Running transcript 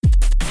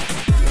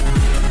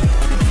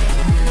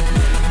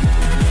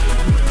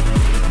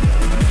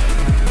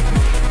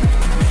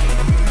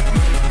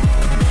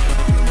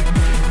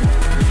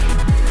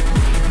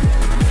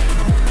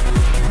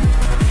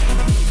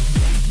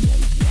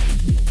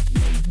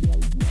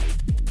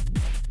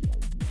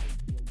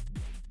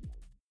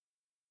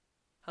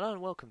Hello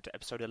and welcome to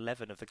episode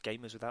 11 of the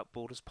Gamers Without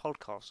Borders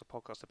podcast, a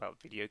podcast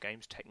about video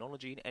games,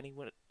 technology, and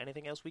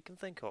anything else we can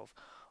think of.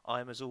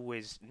 I'm, as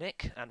always,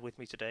 Nick, and with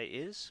me today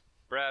is...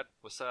 Brad,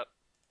 what's up?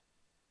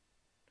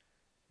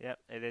 Yeah,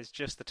 it is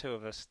just the two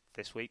of us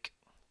this week,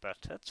 but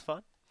that's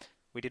fine.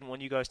 We didn't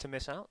want you guys to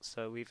miss out,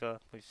 so we've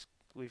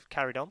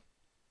carried on.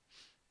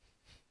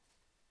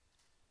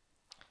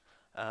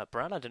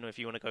 Brad, I don't know if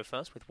you want to go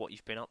first with what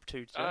you've been up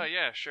to today.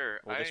 Yeah, sure.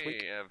 Or this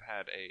week. I have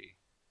had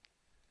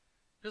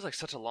feels like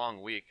such a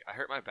long week. I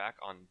hurt my back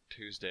on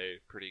Tuesday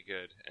pretty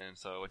good, and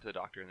so I went to the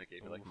doctor and they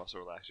gave me like muscle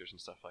relaxers and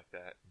stuff like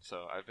that. And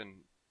so I've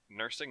been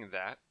nursing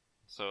that,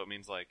 so it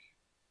means like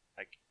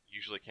I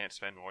usually can't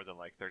spend more than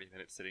like 30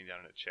 minutes sitting down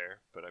in a chair,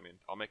 but I mean,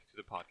 I'll make it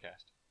through the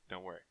podcast.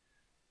 Don't worry.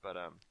 But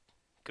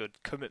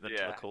good commitment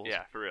to the cause.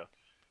 Yeah, for real.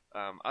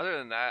 Other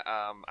than that,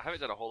 I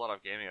haven't done a whole lot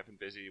of gaming. I've been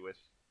busy with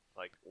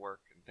like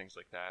work and things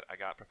like that. I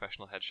got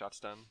professional headshots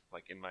done,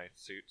 like in my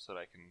suit, so that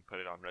I can put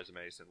it on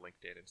resumes and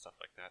LinkedIn and stuff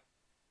like that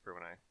for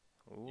when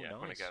Nice.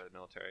 when I get out of the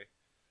military.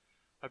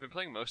 I've been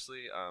playing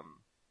mostly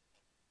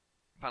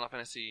Final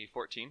Fantasy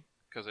 14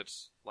 because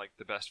it's like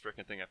the best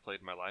freaking thing I've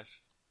played in my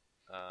life.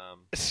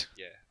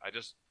 Yeah, I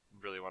just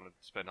really want to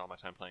spend all my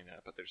time playing that,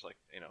 but there's like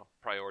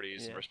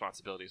priorities and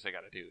responsibilities I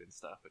got to do and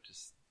stuff.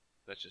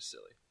 That's just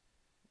silly.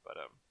 But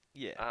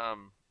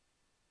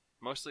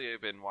mostly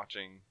I've been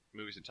watching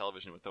movies and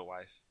television with the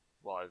wife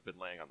while I've been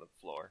laying on the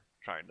floor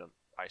trying to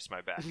ice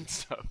my back and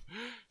stuff.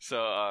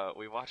 So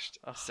we watched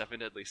Seven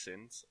Deadly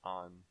Sins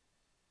on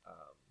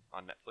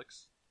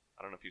Netflix.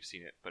 I don't know if you've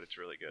seen it, but it's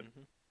really good.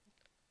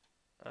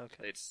 Mm-hmm.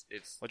 Okay. It's.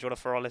 Well, do you want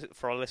to,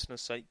 for our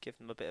listeners' sake, give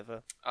them a bit of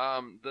a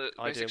the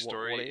idea basic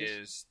story what it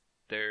is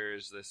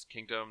there's this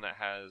kingdom that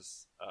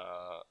has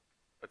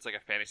it's like a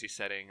fantasy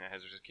setting that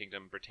has, there's a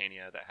kingdom,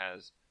 Britannia, that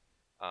has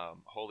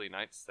holy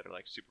knights that are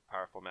like super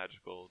powerful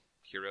magical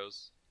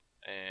heroes,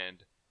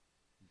 and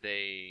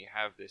they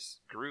have this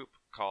group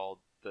called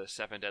the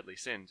Seven Deadly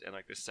Sins, and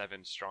like the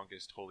seven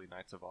strongest holy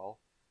knights of all.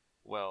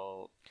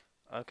 Well,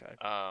 okay.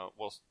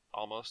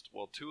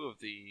 Well, two of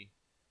the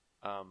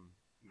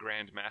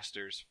Grand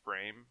Masters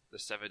frame the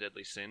Seven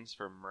Deadly Sins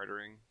for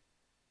murdering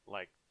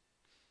like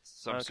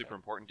some super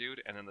important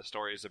dude, and then the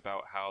story is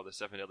about how the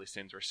Seven Deadly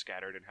Sins are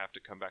scattered and have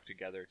to come back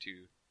together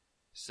to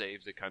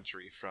save the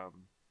country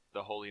from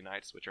the Holy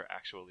Knights, which are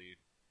actually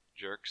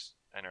jerks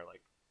and are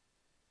like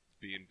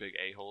being big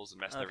a-holes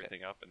and messing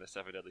everything up, and the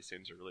Seven Deadly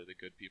Sins are really the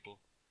good people.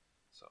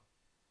 So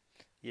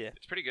yeah,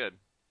 it's pretty good.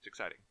 It's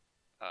exciting.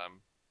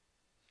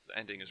 The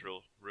ending is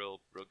real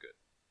good.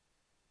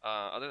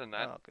 Other than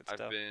that,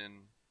 I've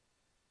been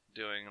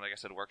doing, like I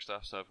said, work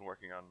stuff. So I've been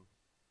working on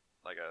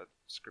like a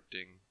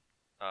scripting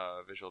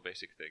Visual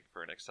Basic thing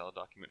for an Excel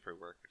document for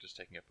work, which is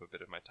taking up a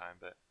bit of my time,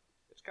 but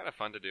it's kind of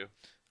fun to do.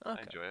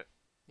 I enjoy it.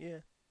 Yeah.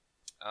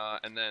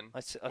 And then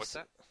what's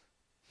that?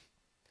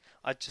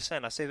 I just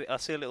saying, I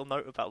see a little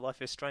note about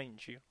Life is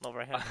Strange. You're not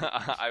very happy.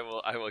 I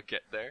will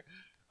get there.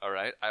 All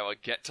right, I will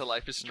get to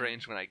Life is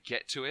Strange when I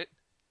get to it.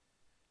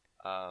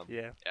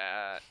 Yeah.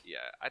 I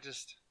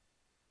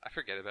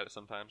forget about it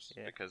sometimes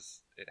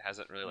because it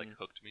hasn't really like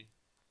hooked me.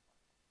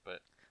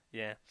 But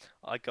yeah,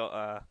 I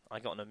got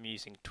an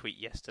amusing tweet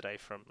yesterday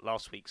from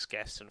last week's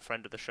guest and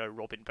friend of the show,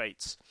 Robin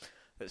Bates,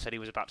 that said he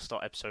was about to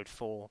start episode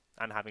 4,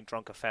 and having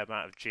drunk a fair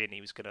amount of gin,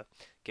 he was gonna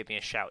give me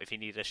a shout if he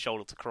needed a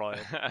shoulder to cry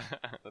on.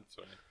 That's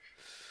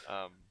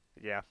funny.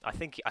 Yeah, I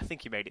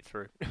think he made it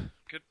through.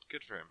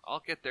 Good for him.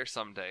 I'll get there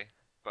someday.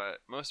 But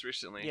most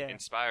recently,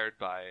 inspired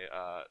by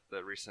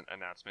the recent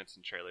announcements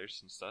and trailers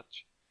and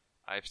such,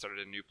 I've started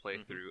a new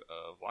playthrough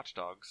of Watch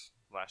Dogs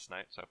last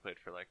night. So I played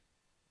for like,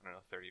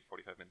 30,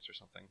 45 minutes or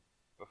something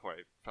before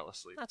I fell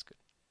asleep. That's good.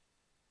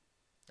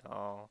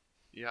 Oh.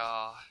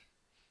 Yeah.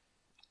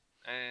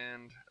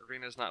 And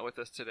Rena's not with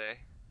us today.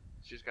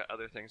 She's got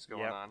other things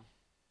going on.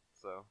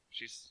 So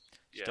she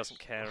doesn't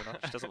care enough.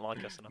 She doesn't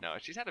like us enough. No,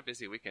 she's had a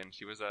busy weekend.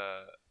 She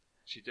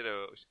did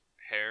a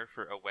hair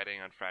for a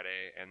wedding on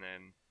Friday, and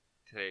then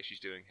today she's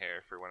doing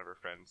hair for one of her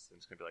friends, and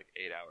it's going to be like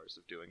 8 hours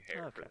of doing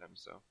hair for them.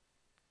 So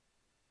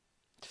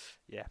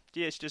yeah,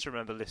 just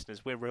remember,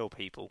 listeners, we're real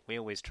people. We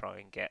always try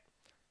and get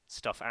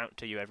stuff out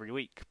to you every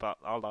week, but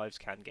our lives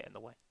can get in the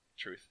way.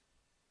 Truth.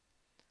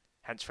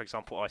 Hence, for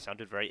example, I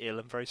sounded very ill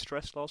and very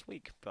stressed last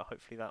week, but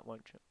hopefully that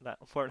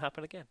won't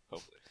happen again.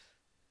 Hopefully.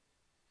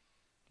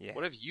 Yeah.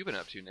 What have you been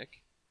up to,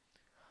 Nick?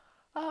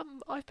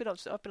 I've been up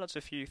to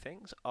a few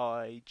things.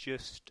 I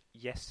just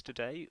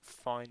yesterday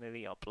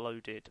finally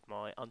uploaded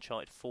my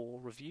Uncharted 4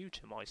 review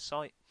to my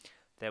site.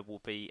 There will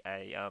be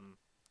a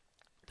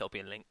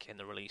link in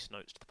the release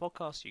notes to the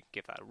podcast. You can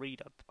give that a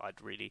read.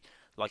 I'd really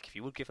like if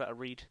you would give that a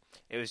read.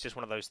 It was just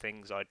one of those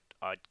things.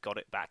 I'd got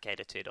it back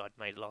edited. I'd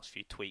made the last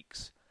few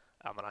tweaks,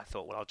 and I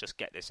thought, well, I'll just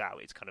get this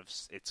out. It's kind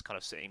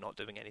of sitting, not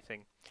doing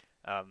anything.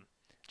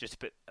 Just a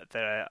bit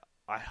there.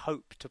 I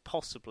hope to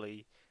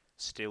possibly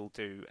still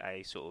do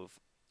a sort of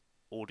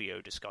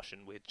audio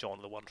discussion with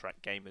John, the One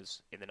Track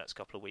Gamers, in the next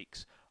couple of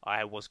weeks.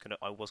 I was gonna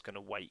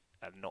wait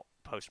and not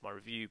post my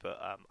review, but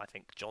I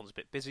think John's a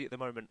bit busy at the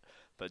moment.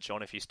 But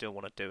John, if you still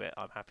want to do it,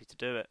 I'm happy to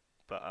do it.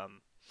 But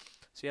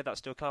So yeah, that's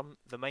still come.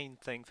 The main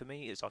thing for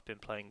me is I've been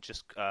playing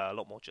just a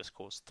lot more Just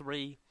Cause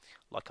 3,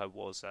 like I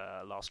was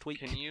last week.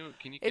 Can you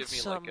give me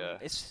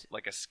it's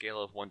like a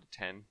scale of 1 to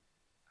 10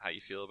 how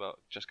you feel about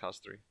Just Cause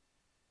 3?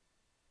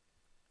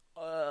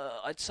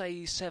 I'd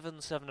say 7,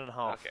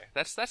 7.5. Okay,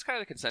 that's kind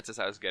of the consensus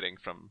I was getting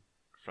from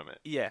it.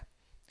 Yeah,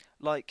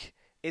 like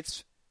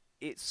it's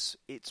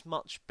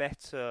much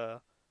better.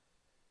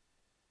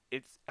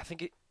 I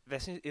think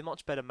it's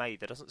much better made.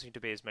 There doesn't seem to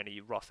be as many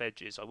rough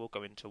edges. I will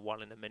go into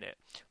one in a minute,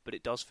 but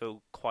it does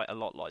feel quite a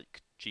lot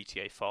like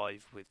GTA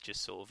 5 with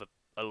just sort of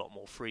a lot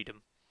more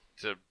freedom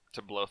to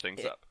blow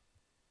things up.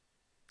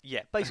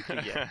 Yeah,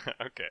 basically, yeah.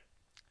 Okay.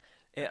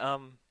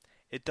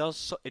 It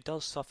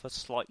does suffer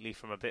slightly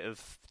from a bit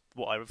of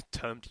what I've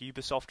termed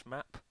Ubisoft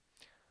map,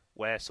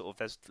 where sort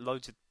of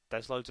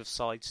there's loads of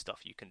side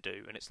stuff you can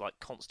do, and it's like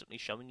constantly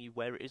showing you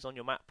where it is on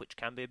your map, which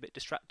can be a bit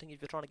distracting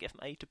if you're trying to get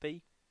from A to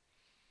B.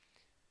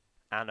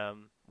 And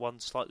one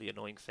slightly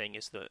annoying thing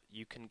is that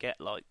you can get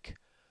like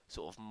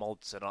sort of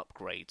mods and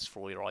upgrades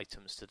for all your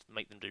items to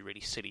make them do really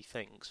silly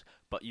things,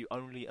 but you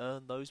only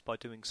earn those by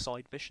doing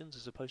side missions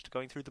as opposed to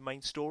going through the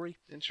main story.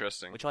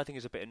 Interesting. Which I think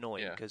is a bit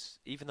annoying, because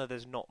even though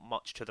there's not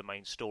much to the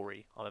main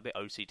story, I'm a bit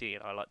OCD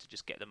and I like to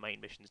just get the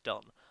main missions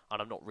done,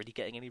 and I'm not really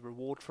getting any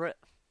reward for it.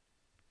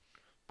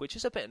 Which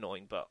is a bit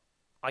annoying, but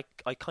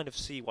I kind of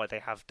see why they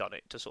have done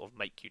it, to sort of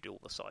make you do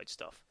all the side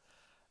stuff.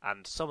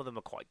 And some of them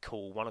are quite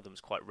cool. One of them is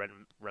quite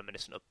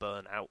reminiscent of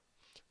Burnout.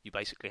 You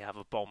basically have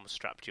a bomb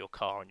strapped to your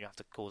car and you have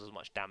to cause as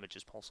much damage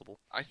as possible.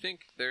 I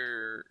think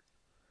they're,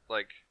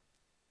 like,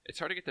 it's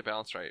hard to get the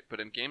balance right, but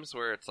in games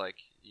where it's like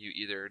you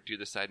either do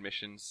the side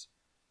missions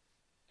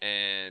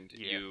and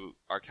you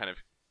are kind of,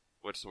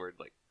 what's the word,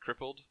 like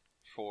crippled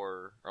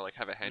for, or like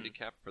have a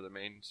handicap for the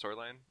main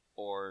storyline,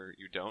 or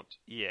you don't.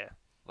 Yeah.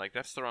 Like,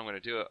 that's the wrong way to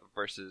do it,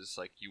 versus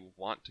like you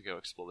want to go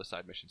explore the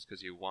side missions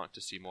because you want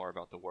to see more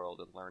about the world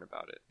and learn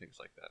about it, things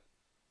like that.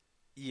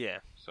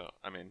 Yeah. So,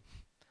 I mean,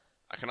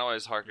 I can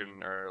always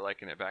harken or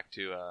liken it back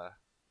to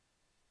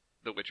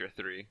The Witcher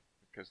 3,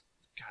 because,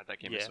 God, that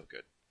game is so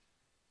good.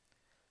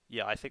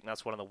 Yeah, I think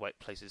that's one of the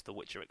places The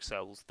Witcher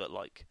excels, that,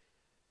 like,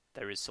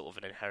 there is sort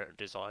of an inherent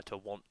desire to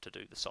want to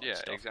do the side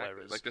stuff. Yeah, exactly.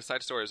 Whereas like, the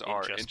side stories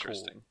are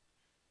interesting.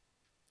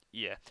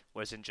 Yeah,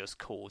 whereas in Just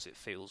Cause, it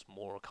feels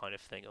more a kind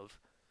of thing of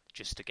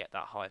just to get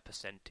that high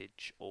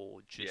percentage, or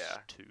just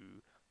to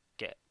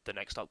get the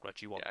next upgrade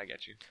you want. Yeah, I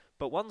get you.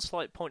 But one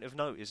slight point of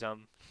note is, I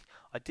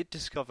did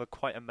discover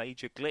quite a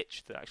major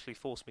glitch that actually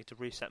forced me to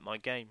reset my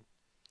game.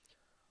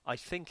 I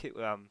think it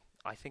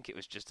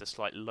was just a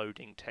slight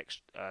loading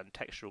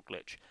textural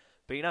glitch.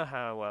 But you know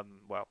how,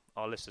 well,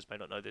 our listeners may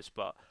not know this,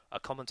 but a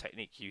common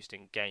technique used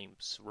in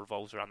games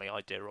revolves around the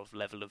idea of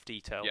level of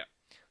detail. Yeah.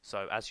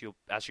 So as you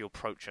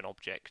approach an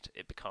object,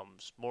 it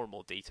becomes more and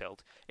more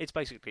detailed. It's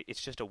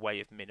just a way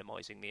of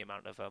minimizing the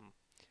amount of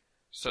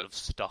sort of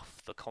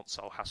stuff the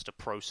console has to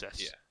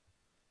process. Yeah.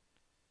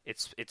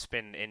 It's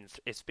been in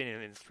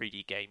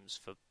 3D games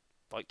for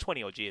like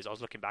 20 odd years. I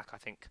was looking back, I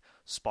think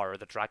Spyro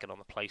the Dragon on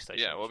the PlayStation.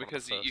 Yeah, well,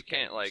 because you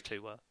can't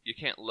you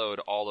can't load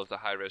all of the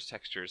high res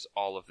textures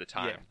all of the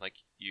time. Yeah. Like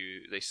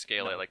they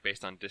scale it like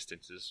based on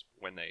distances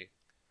when they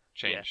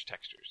change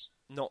textures.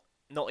 Not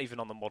even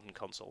on the modern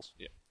consoles.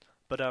 Yeah.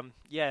 But and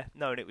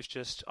it was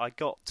just, I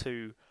got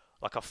to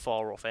like a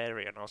far off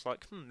area and I was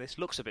like, this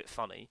looks a bit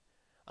funny.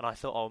 And I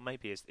thought, oh,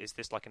 maybe is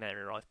this like an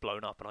area I've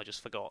blown up? And I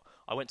just forgot.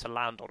 I went to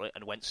land on it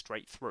and went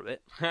straight through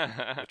it,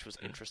 which was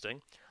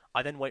interesting.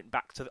 I then went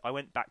back to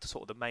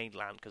sort of the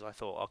mainland because I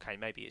thought, okay,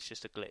 maybe it's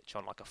just a glitch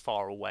on like a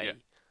far away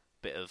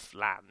bit of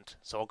land.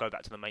 So I'll go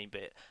back to the main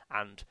bit,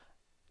 and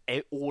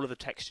all of the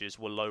textures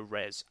were low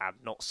res and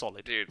not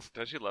solid. Dude,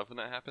 don't you love when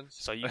that happens?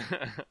 So you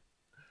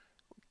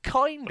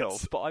kind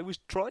of, but I was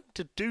trying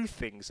to do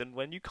things, and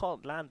when you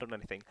can't land on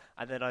anything,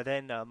 and then I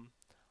then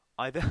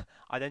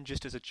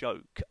just as a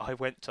joke, I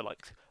went to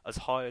like as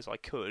high as I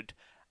could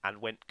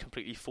and went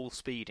completely full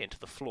speed into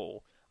the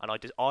floor. And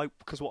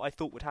because what I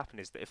thought would happen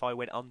is that if I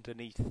went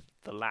underneath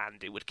the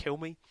land, it would kill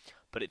me.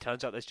 But it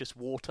turns out there's just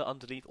water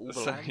underneath all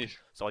the land.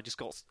 So I just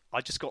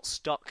got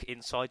stuck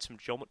inside some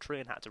geometry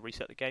and had to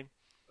reset the game.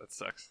 That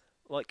sucks.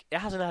 Like it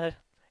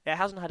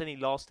hasn't had any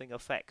lasting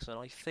effects, and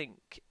I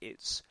think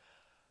it's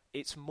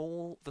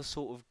more the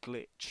sort of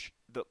glitch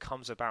that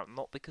comes about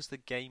not because the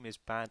game is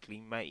badly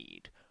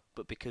made,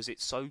 but because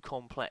it's so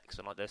complex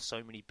and like there's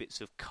so many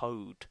bits of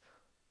code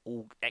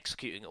all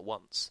executing at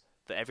once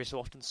that every so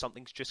often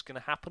something's just going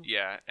to happen.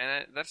 Yeah,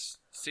 and that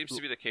seems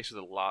to be the case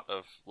with a lot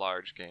of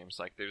large games.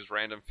 Like there's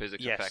random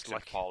physics effects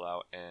like in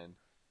Fallout and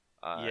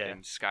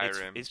in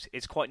Skyrim.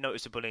 It's quite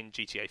noticeable in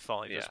GTA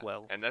 5 as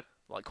well. And that,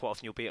 like quite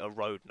often you'll be at a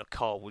road and a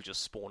car will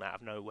just spawn out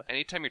of nowhere.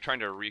 Anytime you're trying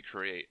to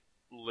recreate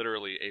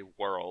literally a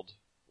world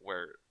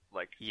where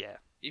like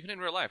even in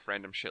real life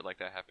random shit like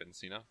that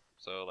happens, you know?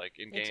 So like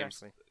in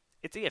games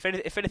exactly. If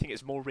anything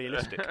it's more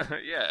realistic.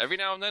 Yeah, every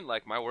now and then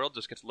like my world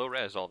just gets low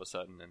res all of a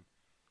sudden and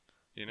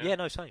you know? Yeah,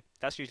 no, same.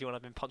 That's usually when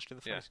I've been punched in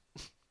the face.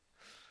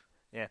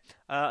 Yeah.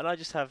 And I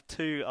just have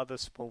two other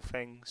small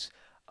things.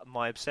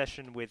 my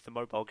obsession with the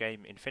mobile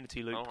game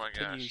Infinity Loop Oh my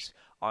continues.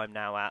 I'm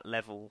now at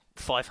level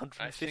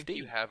 550. I think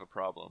you have a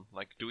problem.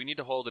 Like, do we need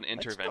to hold an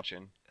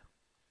intervention?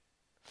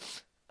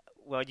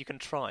 Well, you can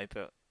try,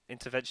 but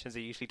interventions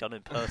are usually done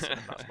in person,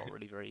 and that's not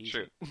really very easy.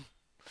 True.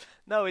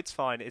 No, it's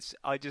fine. It's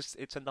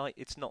a night.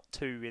 It's not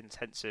too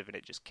intensive, and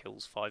it just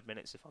kills 5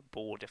 minutes if I'm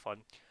bored. If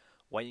I'm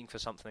waiting for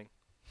something.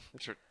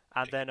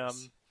 And then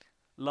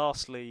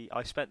lastly,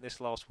 I spent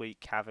this last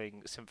week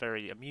having some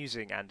very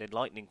amusing and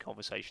enlightening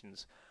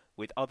conversations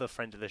with other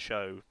friend of the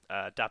show,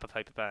 Dapper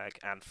Paper Bag,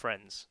 and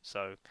friends.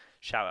 So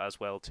shout out as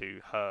well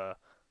to her,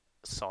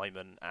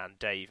 Simon, and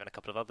Dave, and a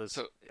couple of others.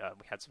 So,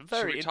 we had some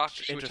very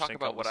interesting should we talk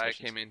about what I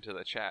conversations. came into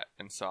the chat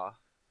and saw?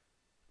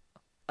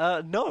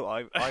 No,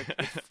 I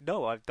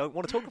don't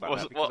want to talk about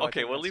that. Well,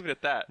 okay, we'll leave it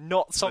at that.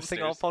 Not something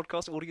listeners. our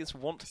podcast audience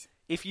want.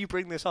 If you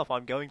bring this up,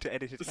 I'm going to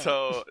edit it out.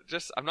 So,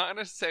 I'm not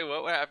going to say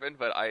what happened,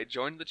 but I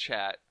joined the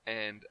chat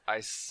and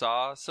I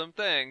saw some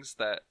things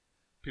that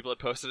people had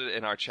posted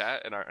in our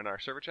chat, in our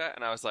server chat,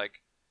 and I was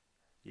like,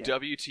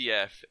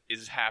 WTF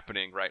is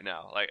happening right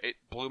now? Like, it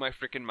blew my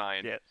freaking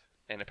mind. Yeah.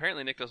 And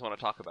apparently Nick doesn't want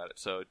to talk about it,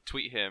 so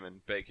tweet him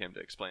and beg him to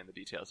explain the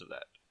details of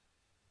that.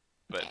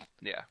 But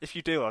yeah, if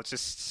you do, I'll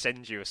just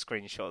send you a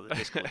screenshot of the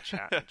Discord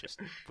chat, and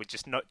with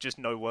just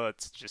no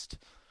words,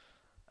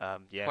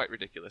 yeah. Quite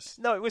ridiculous.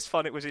 No, it was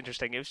fun. It was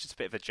interesting. It was just a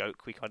bit of a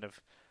joke.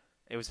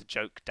 It was a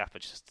joke. Dapper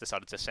just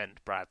decided to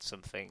send Brad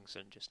some things,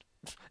 and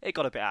it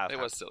got a bit out of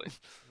hand. It was silly.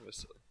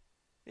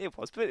 It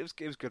was, but it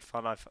was good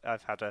fun.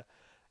 I've had a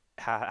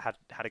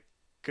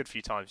good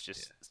few times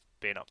just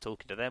being up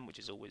talking to them, which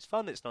is always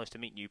fun. It's nice to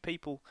meet new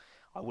people.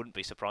 I wouldn't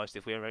be surprised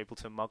if we were able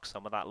to mug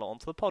some of that lot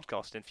onto the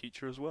podcast in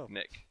future as well.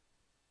 Nick,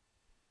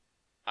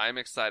 I'm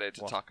excited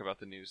to talk about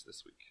the news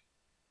this week.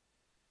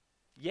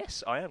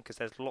 Yes, I am, because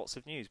there's lots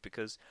of news,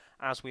 because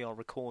as we are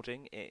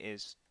recording, it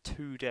is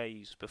 2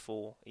 days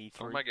before E3.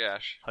 Oh my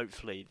gosh.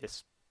 Hopefully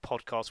this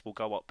podcast will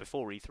go up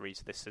before E3,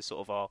 so this is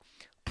sort of our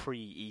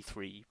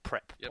pre-E3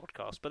 prep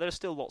podcast. But there's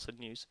still lots of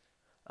news.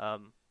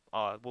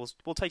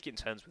 We'll take it in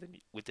turns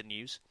with the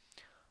news.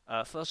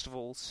 First of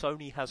all,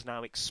 Sony has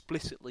now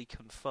explicitly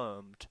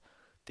confirmed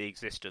the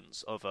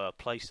existence of a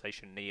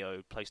PlayStation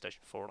Neo, PlayStation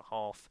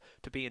 4.5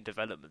 to be in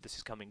development. This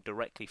is coming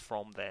directly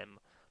from them,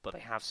 but they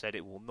have said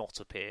it will not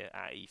appear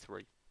at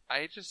E3.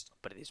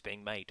 But it is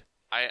being made.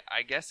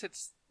 I guess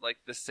it's like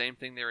the same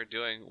thing they were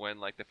doing when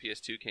like the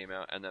PS2 came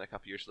out, and then a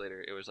couple years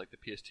later it was like the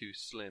PS2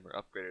 Slim or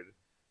upgraded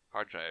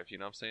hard drive. You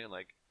know what I'm saying?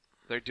 Like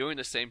they're doing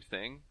the same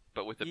thing,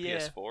 but with the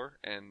PS4.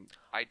 And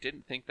I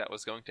didn't think that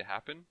was going to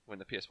happen when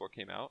the PS4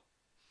 came out.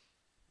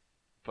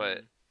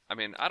 But I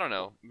mean, I don't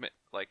know.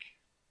 Like,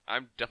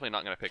 I'm definitely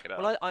not going to pick it up.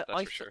 Well,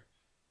 that's for sure.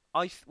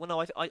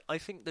 I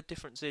think the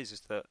difference is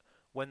that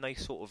when they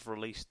sort of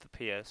released the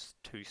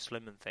PS2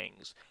 Slim and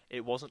things,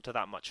 it wasn't to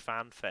that much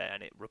fanfare,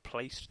 and it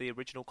replaced the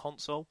original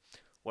console.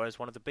 Whereas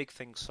one of the big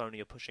things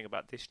Sony are pushing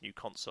about this new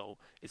console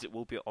is it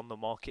will be on the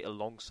market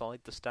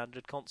alongside the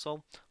standard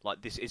console.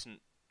 Like, this isn't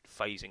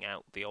phasing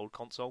out the old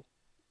console.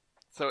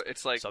 So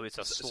it's like, so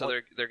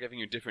they're giving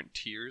you different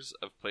tiers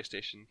of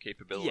PlayStation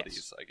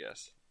capabilities, I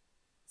guess.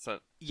 So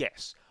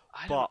yes,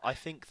 I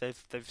think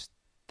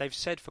they've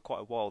said for quite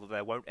a while that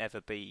there won't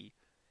ever be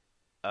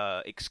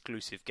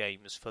exclusive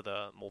games for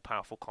the more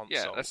powerful console.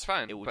 Yeah, that's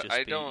fine. It will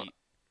just be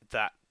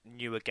that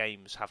newer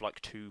games have like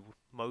 2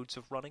 modes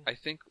of running.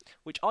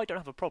 Which I don't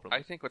have a problem with.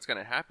 I think what's going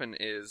to happen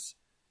is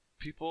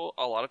people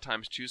a lot of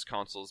times choose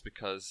consoles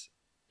because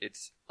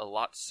it's a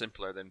lot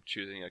simpler than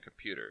choosing a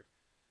computer.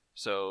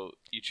 So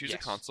you choose a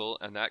console,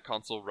 and that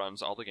console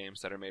runs all the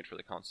games that are made for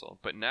the console.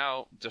 But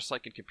now, just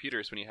like in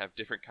computers, when you have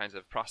different kinds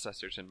of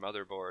processors and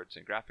motherboards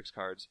and graphics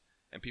cards,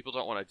 and people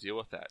don't want to deal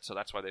with that, so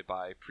that's why they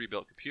buy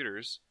pre-built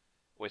computers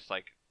with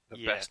like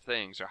the best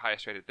things or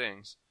highest rated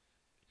things.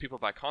 People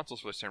buy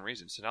consoles for the same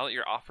reason. So now that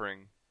you're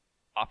offering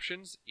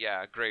options,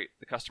 yeah, great,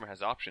 the customer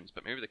has options,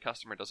 but maybe the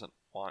customer doesn't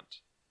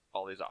want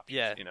all these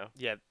options. You know?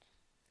 Yeah.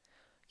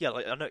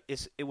 Like I know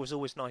it was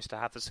always nice to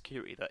have the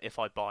security that if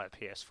I buy a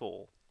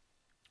PS4,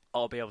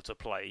 I'll be able to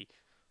play,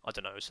 I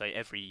don't know, say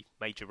every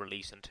major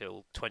release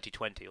until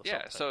 2020 or something.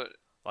 Yeah, so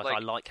I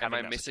like having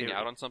am I missing security.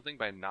 out on something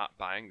by not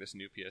buying this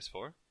new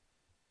PS4?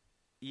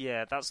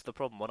 Yeah, that's the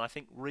problem. And I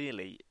think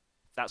really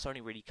that's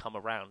only really come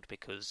around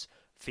because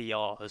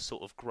VR has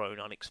sort of grown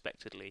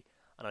unexpectedly.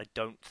 And I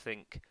don't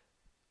think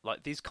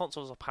like these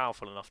consoles are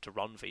powerful enough to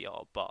run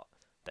VR, but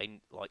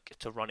they like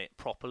to run it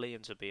properly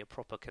and to be a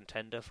proper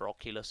contender for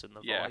Oculus and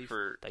the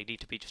Vive. They need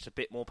to be just a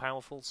bit more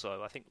powerful.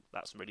 So I think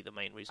that's really the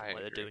main reason why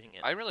they're doing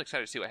it. I'm really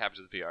excited to see what happens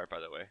with VR. By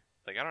the way,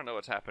 like I don't know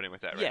what's happening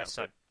with that right now.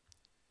 So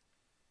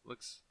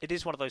it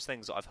is one of those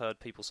things that I've heard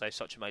people say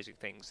such amazing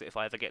things that if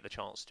I ever get the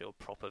chance to do a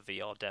proper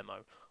VR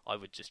demo, I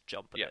would just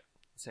jump at it.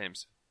 Same.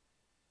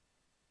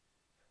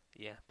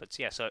 Yeah, but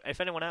so if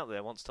anyone out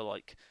there wants to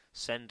like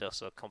send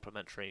us a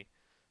complimentary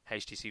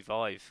HTC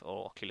Vive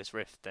or Oculus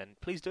Rift, then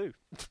please do.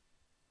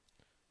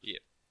 Yeah.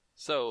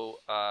 So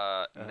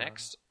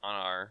next on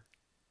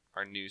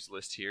our news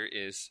list here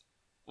is,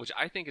 which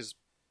I think is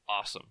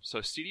awesome.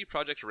 So CD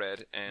Projekt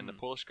Red and the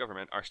Polish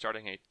government are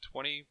starting a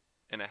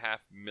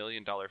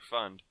million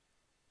fund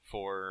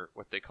for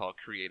what they call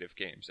creative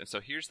games. And so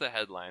here's the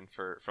headline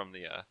from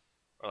the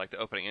the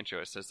opening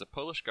intro. It says the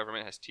Polish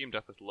government has teamed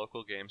up with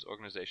local games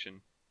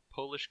organization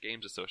Polish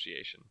Games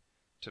Association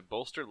to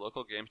bolster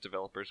local games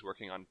developers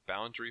working on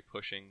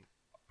boundary-pushing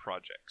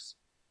projects.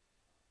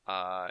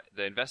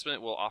 The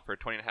investment will offer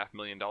 $20.5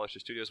 million to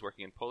studios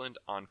working in Poland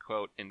on,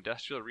 quote,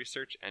 industrial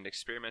research and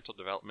experimental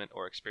development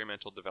or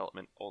experimental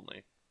development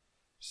only.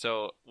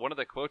 So one of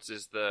the quotes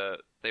is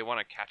they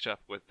want to catch up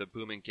with the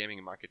booming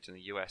gaming markets in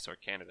the US or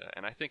Canada.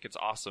 And I think it's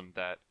awesome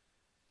that,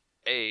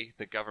 A,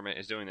 the government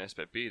is doing this,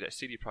 but B, that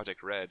CD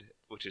Projekt Red,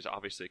 which is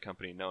obviously a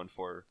company known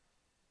for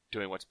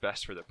doing what's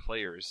best for the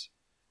players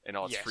and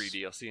all its free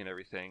DLC and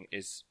everything,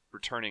 is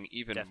returning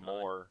even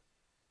more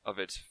of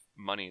its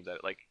money.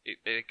 That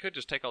it could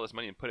just take all this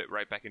money and put it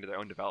right back into their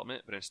own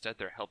development, but instead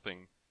they're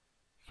helping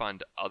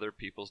fund other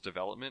people's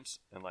developments,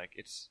 and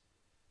it's...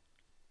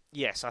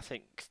 Yes, I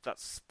think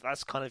that's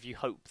kind of, you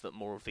hope that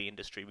more of the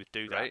industry would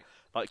do that. Right?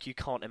 Like, you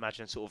can't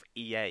imagine sort of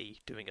EA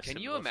doing a similar thing.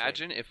 Can you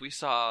imagine if we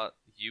saw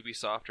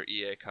Ubisoft or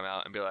EA come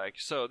out and be like,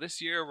 so this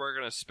year we're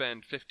going to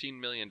spend $15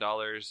 million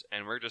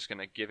and we're just going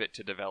to give it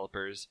to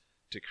developers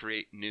to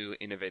create new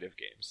innovative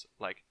games?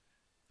 Like,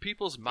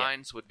 people's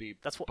minds would be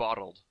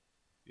bottled,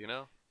 you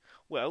know?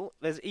 Well,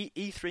 there's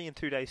E3 in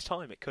 2 days'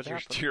 time. It could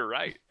happen. You're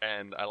right,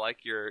 and I like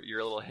your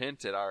little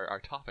hint at our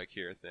topic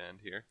here at the end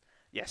here.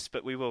 Yes,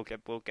 but we'll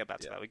get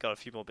back to that. We got a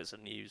few more bits of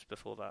news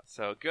before that.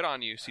 So good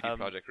on you, CD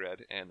Projekt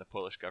Red and the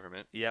Polish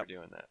government for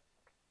doing that.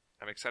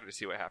 I'm excited to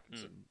see what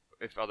happens and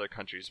if other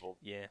countries will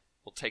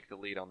take the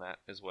lead on that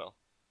as well.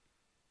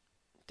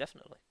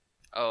 Definitely.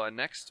 Oh, and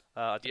next,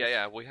 we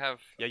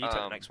have. Yeah, you take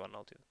the next one.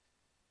 I'll do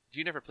it.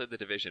 You never played The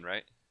Division,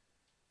 right?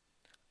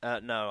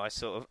 No, I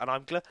sort of, and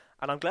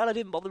I'm glad I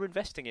didn't bother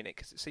investing in it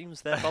because it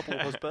seems their bubble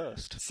has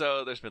burst.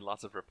 So there's been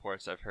lots of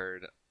reports I've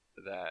heard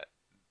that.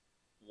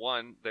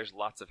 One, there's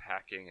lots of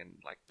hacking and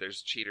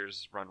there's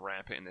cheaters run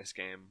rampant in this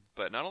game.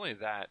 But not only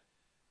that,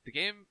 the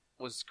game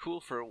was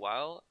cool for a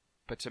while,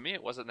 but to me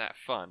it wasn't that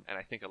fun. And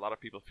I think a lot of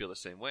people feel the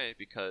same way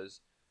because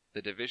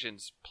the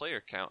Division's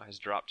player count has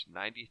dropped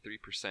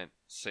 93%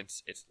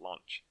 since its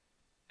launch.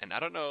 And I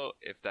don't know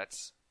if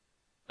that's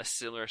a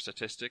similar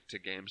statistic to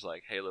games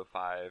like Halo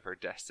 5 or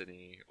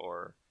Destiny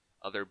or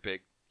other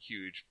big,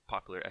 huge,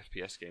 popular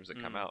FPS games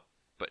that come out.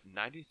 But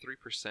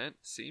 93%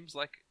 seems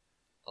like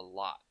a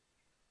lot.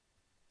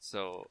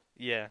 So,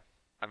 yeah,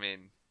 I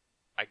mean,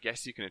 I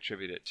guess you can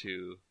attribute it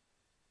to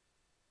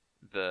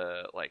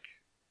the,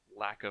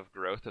 lack of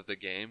growth of the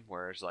game,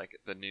 whereas,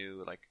 the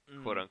new,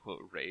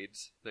 quote-unquote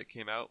raids that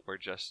came out were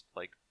just,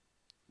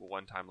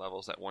 one-time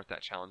levels that weren't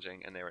that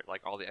challenging, and they were,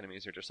 all the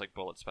enemies are just,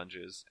 bullet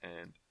sponges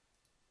and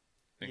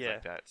things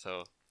like that.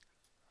 So,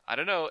 I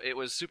don't know, it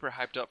was super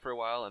hyped up for a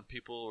while, and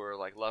people were,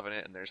 loving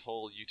it, and there's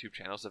whole YouTube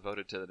channels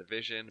devoted to The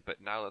Division, but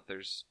now that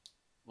there's,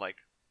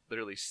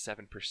 literally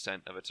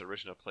 7% of its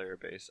original player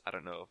base, I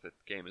don't know if the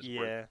game is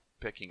worth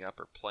picking up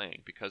or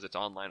playing because it's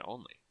online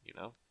only, you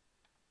know?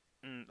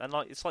 And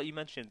it's like you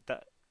mentioned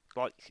that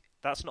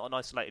that's not an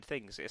isolated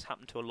thing. It's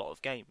happened to a lot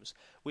of games,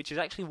 which is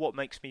actually what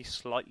makes me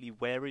slightly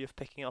wary of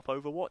picking up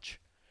Overwatch,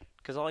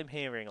 because I'm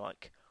hearing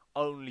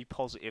only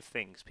positive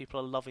things. People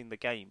are loving the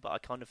game, but I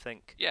kind of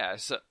think,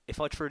 so if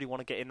I truly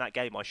want to get in that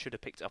game, I should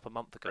have picked it up a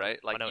month ago. Right?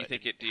 You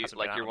think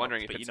you're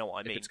wondering if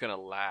it's going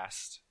to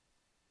last.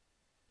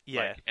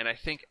 Yeah, and I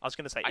think I was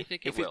going to say, I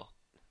think it will.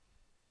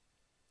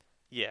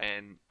 Yeah,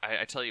 and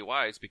I tell you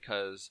why. It's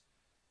because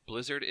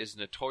Blizzard is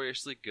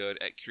notoriously good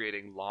at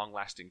creating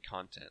long-lasting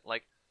content.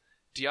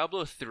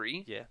 Diablo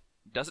 3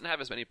 doesn't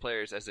have as many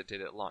players as it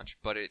did at launch,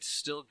 but it's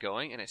still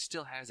going, and it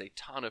still has a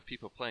ton of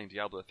people playing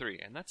Diablo 3,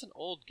 and that's an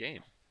old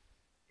game.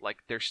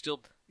 They're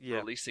still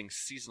releasing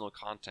seasonal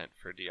content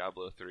for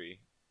Diablo 3.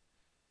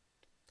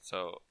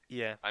 So,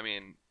 I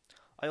mean,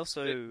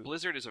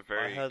 Blizzard is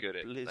very good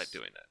at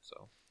doing that,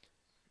 so...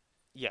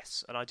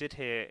 Yes, and I did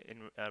hear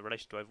in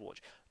relation to Overwatch,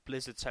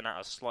 Blizzard sent out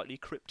a slightly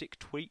cryptic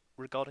tweet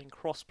regarding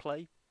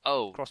crossplay.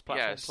 Oh,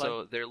 cross-platform play.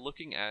 So they're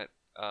looking at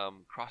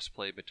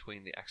crossplay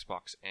between the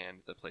Xbox and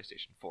the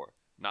PlayStation 4.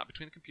 Not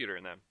between the computer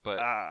and them,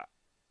 but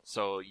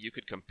so you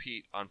could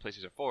compete on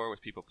PlayStation 4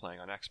 with people playing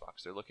on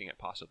Xbox. They're looking at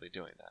possibly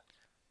doing that.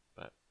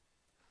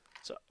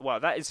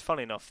 But that is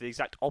funny enough, the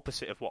exact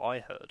opposite of what I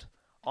heard.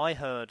 I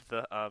heard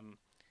that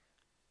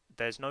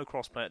there's no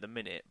crossplay at the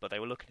minute, but they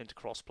were looking into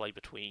crossplay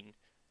between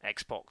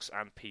Xbox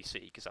and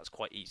PC because that's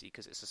quite easy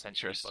because it's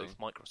essentially both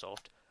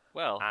Microsoft.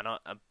 Well,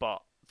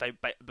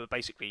 but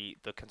basically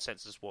the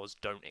consensus was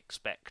don't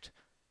expect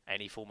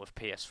any form of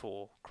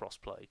PS4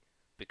 crossplay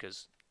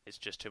because it's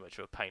just too much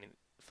of a pain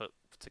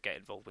to get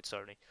involved with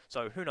Sony.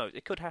 So who knows?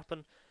 It could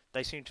happen.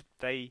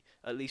 They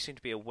at least seem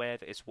to be aware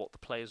that it's what the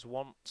players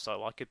want.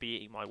 So I could be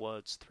eating my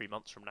words 3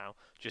 months from now.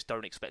 Just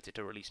don't expect it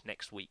to release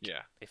next week.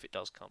 Yeah. If it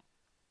does come,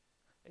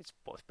 it's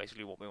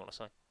basically what we want to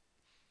say.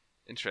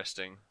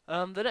 Interesting.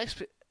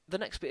 The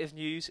next bit of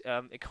news,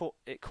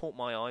 it caught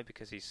my eye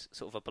because he's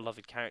sort of a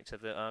beloved character.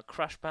 That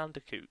Crash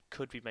Bandicoot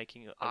could be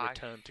making a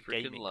return to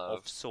gaming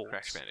of sorts.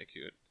 Crash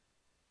Bandicoot.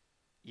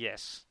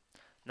 Yes.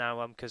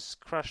 Now, because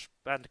Crash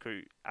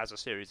Bandicoot as a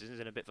series is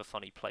in a bit of a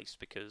funny place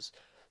because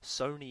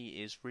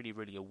Sony is really,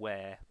 really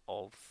aware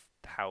of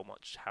how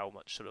much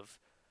sort of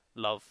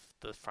love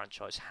the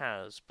franchise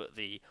has, but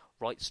the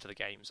rights to the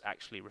games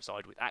actually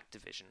reside with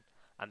Activision,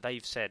 and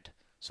they've said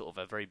sort of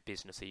a very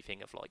businessy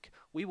thing of like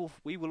we will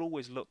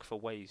always look for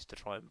ways to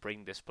try and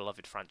bring this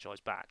beloved franchise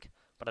back,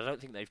 but I don't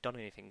think they've done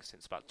anything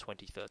since about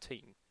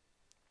 2013.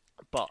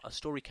 But a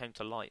story came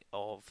to light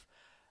of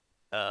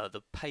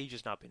the page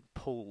has now been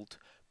pulled,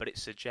 but it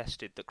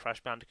suggested that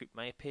Crash Bandicoot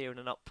may appear in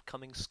an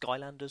upcoming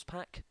Skylanders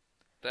pack.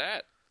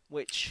 That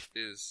Which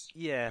is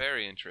yeah,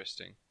 very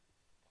interesting.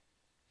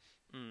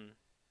 mm,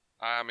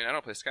 I mean, I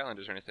don't play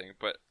Skylanders or anything,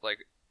 but like,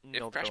 if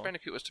not Crash at all.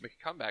 Bandicoot was to make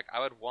a comeback, I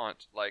would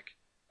want like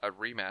a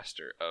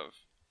remaster of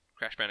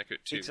Crash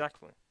Bandicoot 2,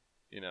 Exactly.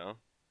 you know,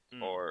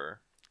 Mm.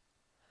 or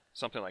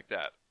something like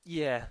that.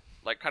 Yeah,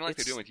 Like kind of like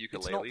they're It's- doing with it's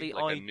not Ukulele, the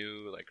like I- a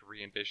new like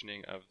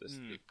re-envisioning of this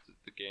Mm.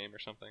 the game or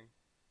something.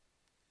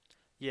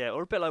 yeah,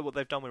 or a bit like what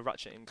they've done with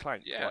Ratchet and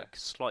Clank, Yeah. like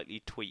slightly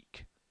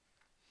tweak.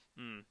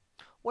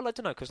 Well, I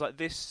don't know, because like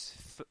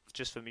this,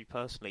 just for me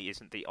personally,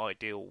 isn't the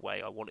ideal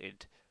way I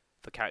wanted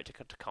the character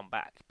to come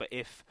back. But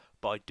if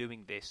by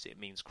doing this it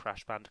means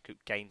Crash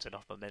Bandicoot gains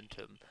enough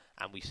momentum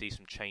and we see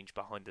some change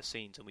behind the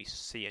scenes and we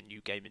see a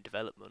new game in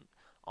development,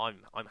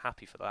 I'm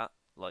happy for that.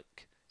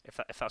 Like if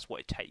that's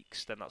what it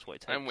takes, then that's what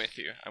it takes. I'm with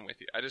you.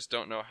 I just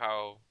don't know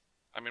how.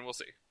 I mean, we'll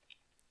see.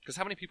 Because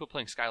how many people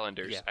playing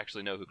Skylanders Yeah.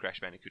 actually know who Crash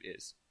Bandicoot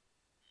is?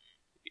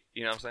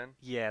 You know what I'm saying?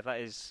 Yeah,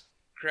 that is.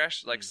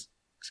 Crash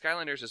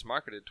Skylanders is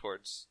marketed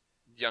towards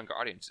younger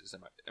audiences.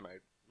 Am I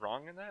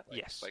wrong in that? Like,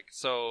 Yes. Like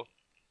so,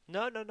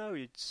 No.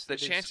 It's the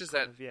it is chances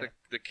kind that of, yeah.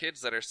 the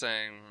kids that are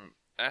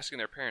asking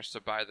their parents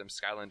to buy them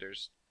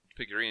Skylanders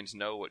figurines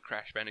know what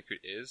Crash Bandicoot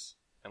is,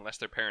 unless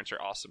their parents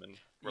are awesome and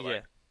were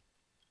like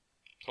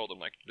told them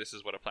like this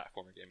is what a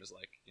platformer game is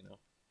like, you know.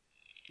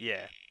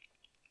 yeah.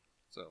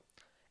 So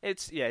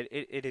It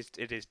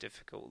is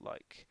difficult.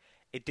 Like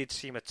it did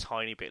seem a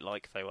tiny bit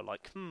like they were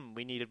like,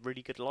 we need a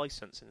really good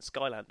license in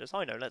Skylanders.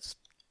 I know, let's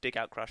dig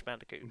out Crash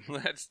Bandicoot.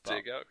 let's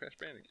dig out Crash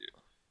Bandicoot.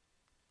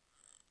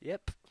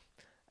 Yep.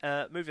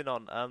 Moving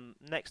on.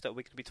 Next up,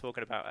 we're going to be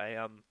talking about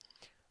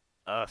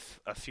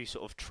a few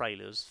sort of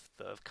trailers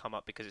that have come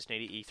up because it's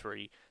nearly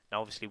E3.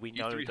 Now, obviously, we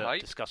know E3 that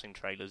hype? discussing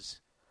E3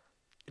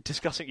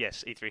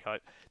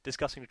 hype.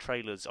 Discussing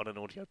trailers on an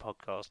audio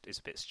podcast is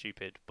a bit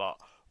stupid, but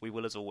we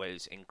will, as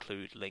always,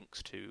 include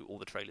links to all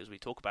the trailers we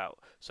talk about,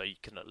 so you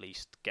can at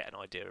least get an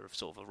idea of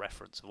sort of a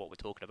reference of what we're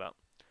talking about.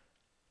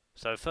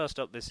 So first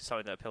up, this is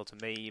something that appealed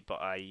to me, but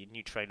a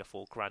new trailer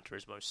for Gran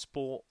Turismo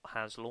Sport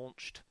has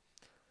launched,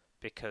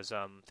 because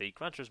the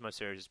Gran Turismo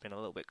series has been a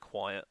little bit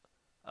quiet.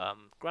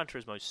 Gran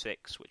Turismo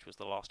 6, which was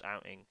the last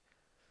outing,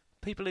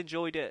 people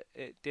enjoyed it.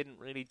 It didn't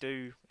really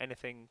do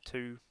anything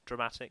too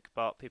dramatic,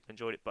 but people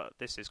enjoyed it. But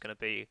this is going to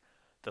be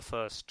the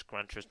first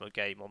Gran Turismo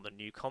game on the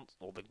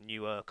the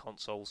newer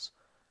consoles,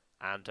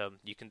 and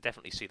you can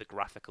definitely see the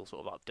graphical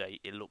sort of update.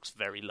 It looks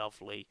very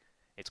lovely.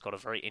 It's got a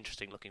very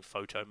interesting looking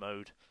photo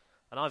mode,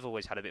 and I've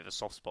always had a bit of a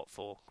soft spot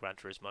for Gran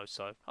Turismo,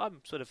 so I'm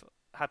sort of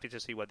happy to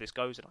see where this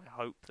goes, and I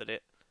hope that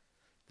it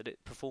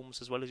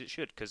performs as well as it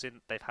should, because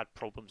they've had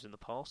problems in the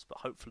past, but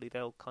hopefully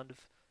they'll kind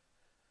of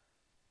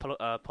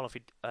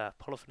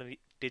Polyphony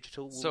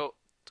Digital will So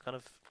kind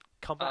of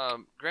come back.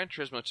 Gran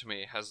Turismo to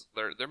me has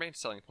their main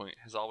selling point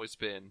has always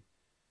been,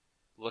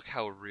 look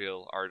how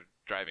real our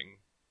driving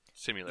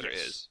simulator Yes.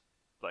 is.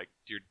 Like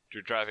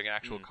you're driving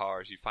actual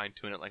cars, you fine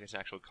tune it like it's an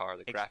actual car.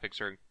 The graphics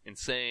are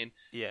insane.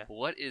 Yeah.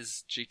 What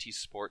is GT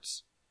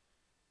Sports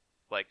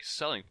like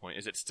selling point?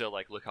 Is it still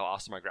like look how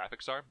awesome our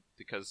graphics are?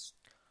 Because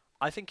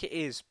I think it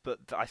is, but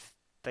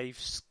they've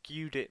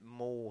skewed it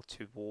more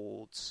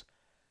towards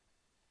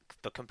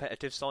the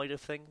competitive side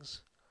of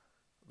things.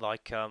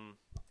 Like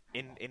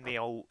in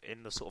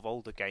the sort of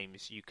older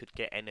games, you could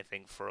get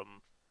anything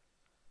from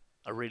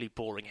a really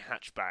boring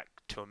hatchback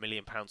to a £1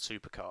 million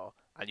supercar,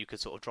 and you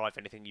could sort of drive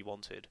anything you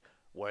wanted.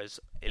 Whereas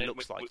it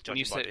looks like, when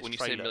you judging by this when you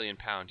trailer, say £1 million,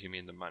 you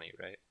mean the money,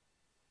 right?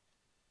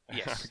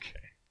 Yes. Okay.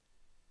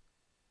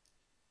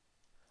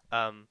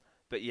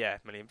 But yeah,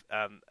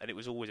 and it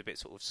was always a bit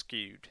sort of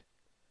skewed.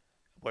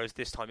 Whereas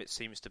this time it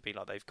seems to be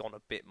like they've gone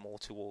a bit more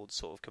towards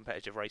sort of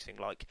competitive racing.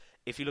 Like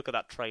if you look at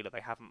that trailer,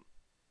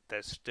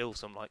 there's still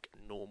some like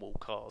normal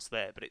cars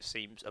there, but it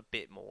seems a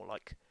bit more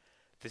like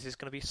this is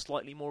going to be a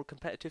slightly more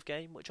competitive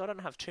game, which I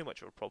don't have too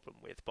much of a problem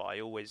with. But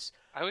I always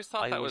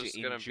thought that was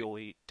enjoyed. going to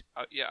be.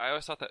 I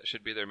always thought that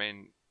should be their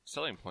main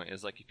selling point.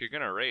 Is like if you're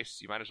going to race,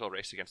 you might as well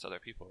race against other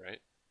people, right?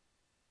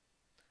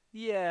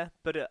 Yeah,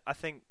 but I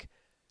think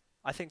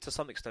to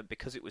some extent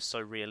because it was so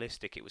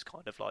realistic, it was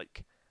kind of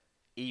like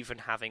even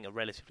having a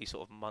relatively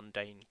sort of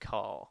mundane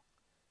car,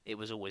 it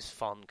was always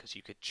fun because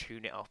you could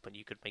tune it up and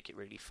you could make it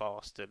really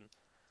fast and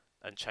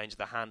change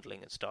the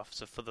handling and stuff.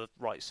 So for the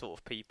right sort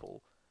of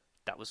people,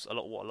 that was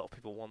what a lot of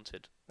people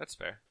wanted. That's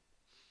fair.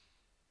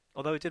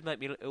 Although it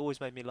always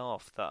made me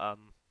laugh that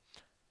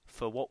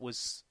for what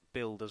was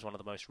billed as one of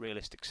the most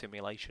realistic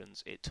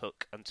simulations, it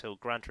took until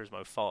Gran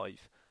Turismo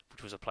 5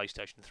 which was a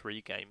PlayStation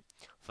 3 game,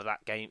 for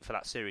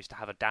that series to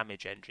have a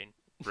damage engine.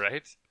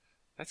 Right?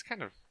 That's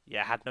kind of...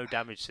 Yeah, it had no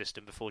damage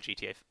system before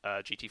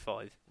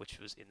GT5, which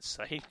was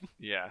insane.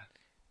 Yeah,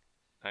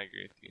 I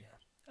agree with you.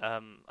 I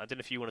don't know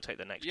if you want to take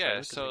the next Yeah, trailer,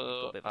 'cause I think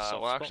you've got a bit of a soft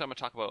well, spot. actually, I'm going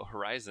to talk about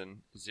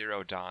Horizon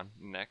Zero Dawn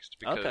next,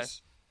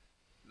 because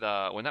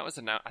when that was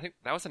announced, I think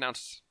that was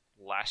announced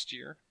last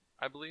year,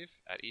 I believe,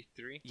 at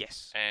E3.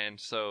 Yes. And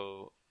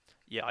so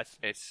Yeah,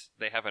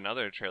 they have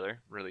another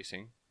trailer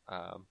releasing.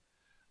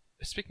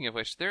 Speaking of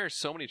which, there are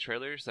so many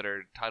trailers that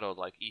are titled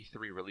like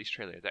E3 release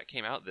trailer that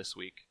came out this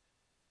week.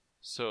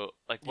 So,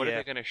 like, what are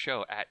they going to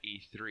show at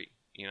E3?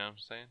 You know what I'm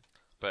saying?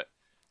 But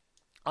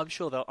I'm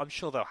sure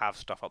they'll have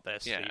stuff up their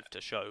sleeve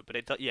to show. But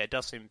it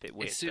does seem a bit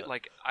weird.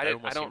 I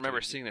don't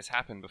remember seeing this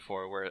happen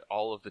before, where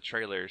all of the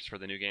trailers for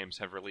the new games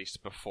have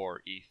released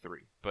before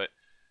E3. But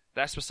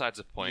that's besides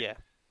the point. Yeah.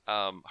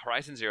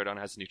 Horizon Zero Dawn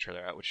has a new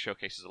trailer out, which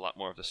showcases a lot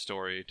more of the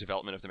story,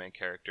 development of the main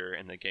character,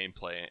 and the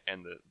gameplay,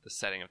 and the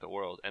setting of the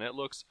world. And it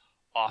looks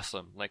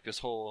awesome. Like, this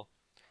whole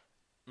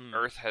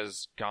Earth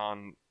has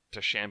gone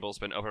to shambles,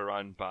 been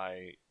overrun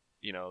by,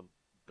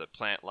 the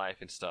plant life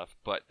and stuff,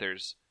 but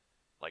there's,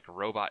 like,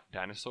 robot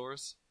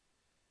dinosaurs.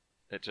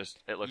 It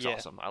looks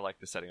awesome. I like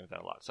the setting of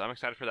that a lot. So I'm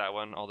excited for that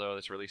one, although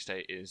this release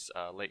date is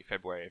late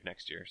February of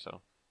next year,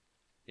 so,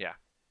 yeah.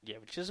 Yeah,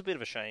 which is a bit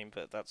of a shame,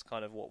 but that's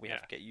kind of what we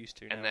have to get used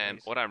to now. And then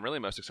what I'm really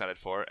most excited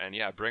for, and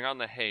bring on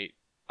the hate,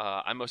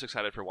 I'm most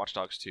excited for Watch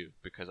Dogs 2,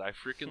 because I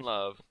freaking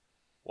love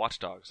Watch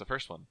Dogs, the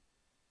first one.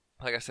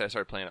 Like I said, I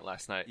started playing it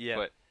last night,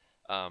 but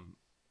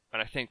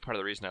and I think part of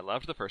the reason I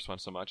loved the first one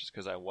so much is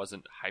because I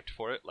wasn't hyped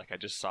for it. Like, I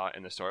just saw it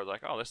in the store,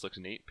 like, oh, this looks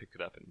neat, picked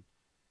it up and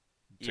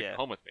took it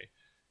home with me.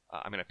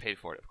 I mean, I paid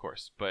for it, of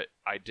course, but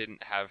I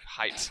didn't have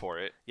hype for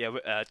it.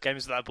 Yeah,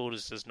 Games Without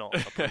Borders does not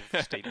approve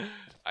Steam.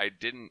 I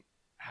didn't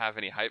have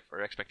any hype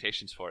or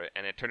expectations for it,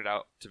 and it turned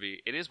out to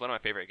be, it is one of my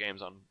favorite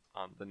games on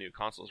the new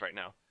consoles right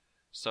now.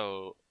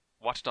 So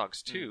Watch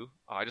Dogs 2,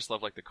 I just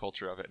love, like, the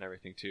culture of it and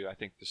everything too. I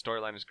think the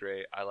storyline is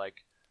great. I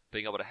like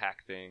being able to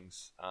hack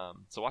things.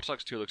 So Watch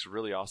Dogs 2 looks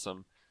really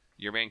awesome.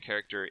 Your main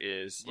character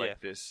is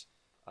like this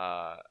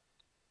I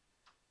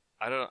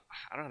don't know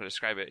how to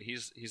describe it.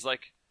 He's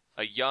like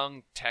a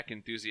young tech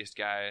enthusiast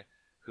guy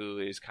who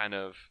is kind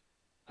of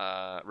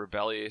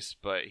rebellious,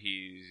 but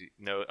he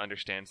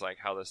understands, like,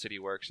 how the city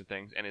works and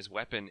things. And his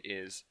weapon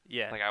is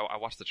like, I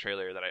watched the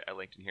trailer that I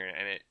linked in here,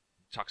 and it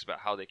talks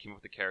about how they came up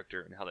with the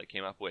character and how they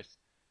came up with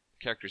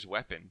the character's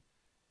weapon,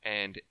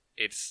 and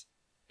it's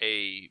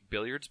a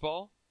billiards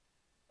ball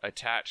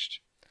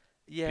attached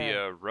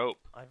via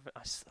rope.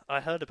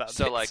 I heard about this.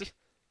 So, like,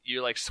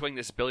 you, like, swing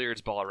this billiards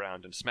ball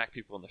around and smack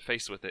people in the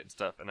face with it and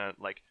stuff, and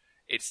like,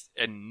 it's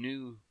a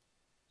new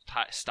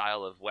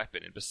style of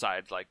weapon, and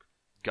besides, like,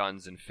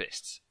 guns and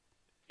fists,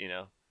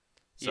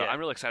 So I'm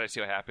really excited to see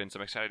what happens.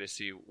 I'm excited to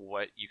see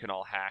what you can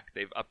all hack.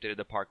 They've updated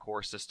the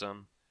parkour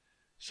system,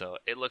 so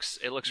it looks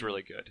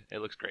really good. It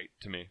looks great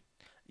to me.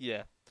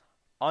 Yeah,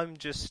 I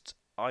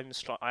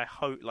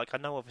hope, like, I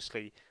know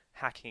obviously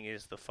hacking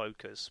is the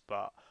focus,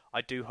 but I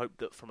do hope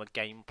that from a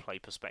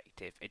gameplay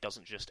perspective, it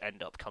doesn't just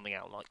end up coming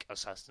out like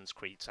Assassin's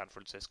Creed San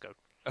Francisco.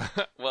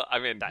 Well, I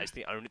mean, that is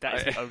the only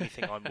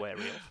thing I'm wary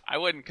of. I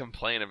wouldn't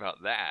complain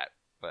about that,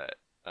 but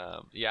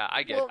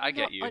I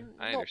get you.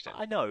 I understand.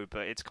 I know,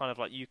 but it's kind of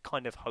like, you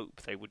kind of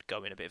hope they would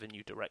go in a bit of a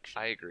new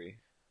direction. I agree.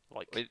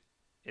 Like,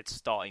 it's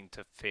starting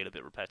to feel a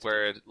bit repetitive.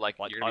 Where, like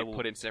you're going to be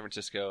put in San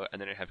Francisco, and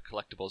then you have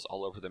collectibles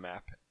all over the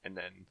map, and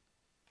then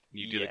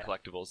you do the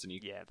collectibles, and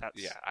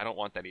I don't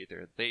want that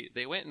either.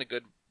 They went in a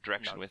good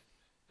direction with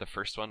the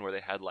first one, where they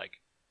had,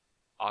 like,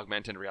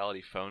 augmented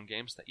reality phone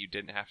games that you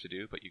didn't have to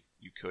do, but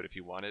you could if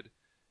you wanted.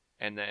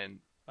 And then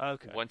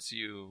once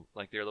you,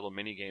 like, their little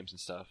mini games and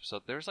stuff. So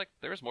there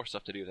was more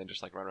stuff to do than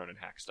just, like, run around and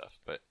hack stuff.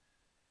 But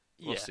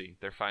we'll see.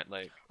 They're fine.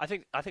 Like, I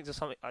think to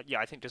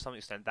some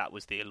extent that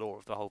was the allure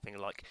of the whole thing.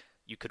 Like,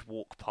 you could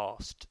walk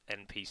past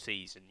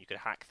NPCs and you could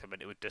hack them,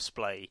 and it would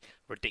display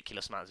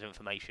ridiculous amounts of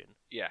information.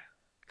 Yeah.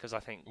 Because I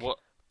think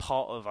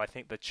part of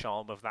the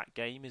charm of that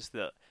game is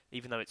that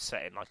even though it's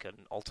set in, like,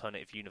 an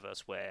alternative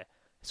universe where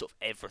sort of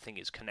everything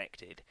is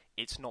connected,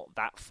 it's not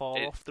that far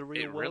off the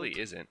real world. It really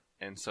isn't.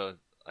 And so,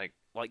 like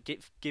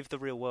give the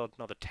real world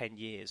another 10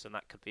 years and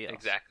that could be us.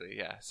 Exactly,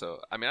 yeah.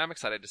 So, I mean, I'm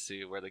excited to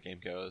see where the game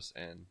goes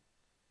and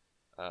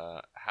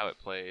how it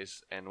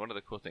plays. And one of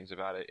the cool things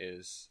about it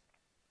is,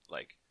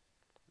 like,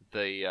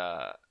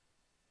 the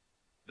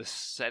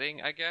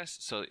setting, I guess.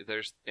 So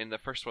in the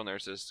first one,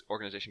 there's this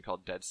organization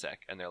called DedSec,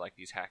 and they're like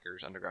these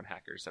hackers, underground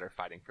hackers, that are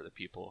fighting for the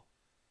people.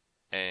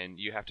 And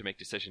you have to make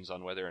decisions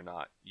on whether or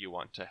not you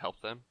want to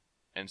help them.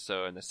 And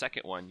so in the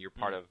second one, you're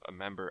part of a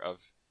member of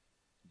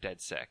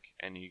DedSec,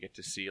 and you get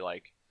to see,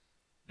 like,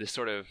 this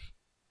sort of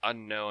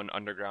unknown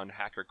underground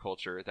hacker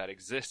culture that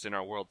exists in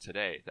our world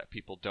today that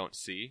people don't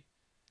see.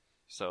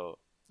 So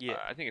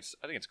I think it's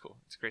cool.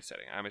 It's a great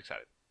setting. I'm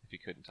excited, if you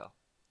couldn't tell.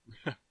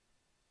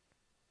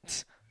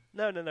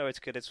 No, it's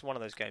good. It's one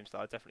of those games that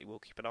I definitely will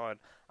keep an eye on,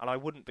 and I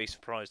wouldn't be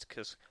surprised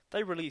because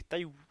they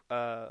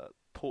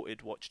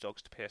ported Watch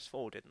Dogs to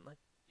PS4, didn't they?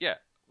 Yeah.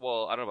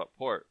 Well, I don't know about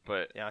port,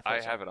 but Yeah, I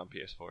so. have it on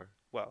PS4.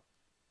 Well,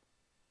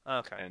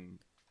 okay. And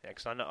yeah,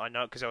 because I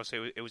know, because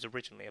obviously it was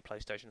originally a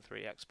PlayStation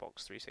 3,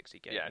 Xbox 360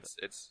 game. yeah,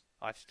 it's.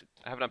 I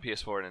have it on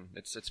PS4 and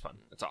it's fun.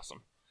 It's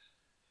awesome.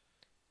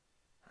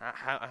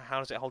 how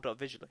does it hold up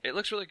visually? It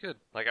looks really good.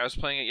 Like I was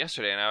playing it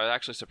yesterday and I was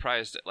actually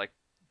surprised at like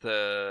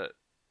the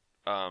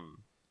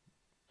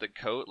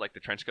coat, like the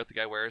trench coat the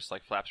guy wears,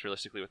 like flaps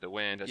realistically with the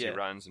wind as he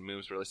runs and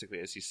moves realistically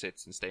as he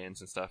sits and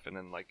stands and stuff. And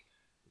then like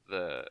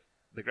the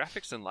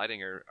graphics and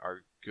lighting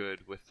are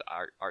good with the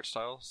art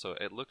style. So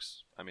it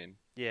looks,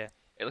 it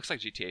looks like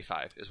GTA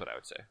 5 is what I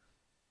would say.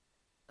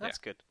 That's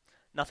good.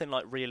 Nothing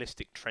like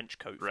realistic trench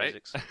coat right?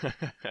 physics,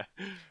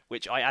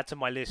 which I add to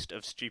my list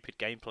of stupid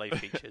gameplay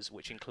features,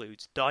 which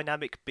includes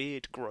dynamic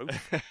beard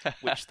growth,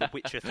 which The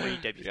Witcher 3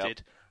 debuted,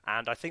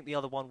 and I think the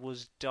other one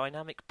was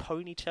dynamic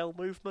ponytail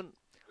movement,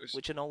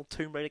 which an old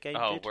Tomb Raider game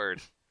did. Oh,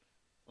 word.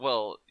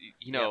 Well,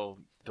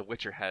 The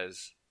Witcher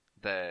has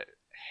the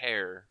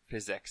hair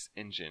physics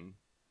engine,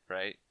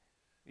 right?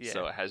 Yeah.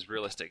 So it has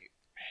realistic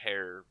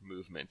hair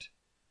movement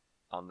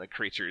on the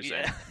creatures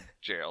and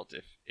Geralt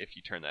if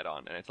you turn that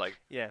on, and it's like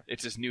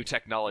it's this new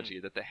technology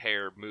that the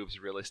hair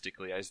moves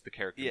realistically as the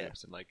character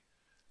moves, and like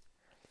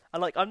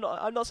I'm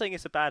not saying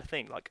it's a bad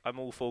thing. Like, I'm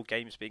all for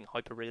games being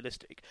hyper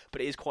realistic, but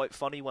it is quite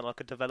funny when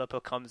like a developer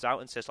comes out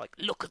and says like,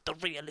 "Look at the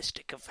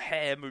realistic of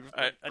hair movement,"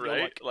 and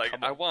right? you're like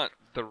I want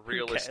the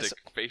realistic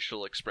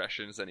facial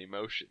expressions and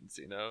emotions,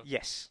 you know?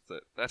 Yes. So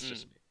that's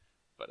just me,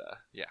 but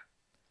yeah.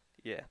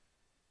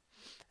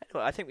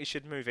 Anyway, I think we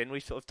should move in.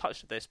 We've sort of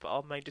touched on this, but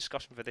our main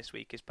discussion for this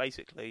week is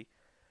basically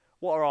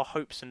what are our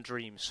hopes and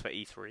dreams for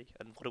E3,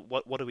 and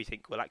what do we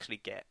think we'll actually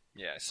get?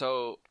 Yeah,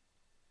 so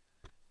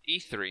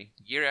E3,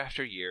 year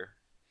after year,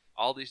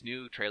 all these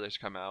new trailers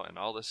come out, and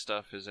all this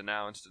stuff is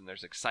announced, and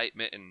there's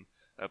excitement and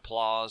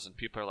applause, and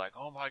people are like,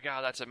 "Oh my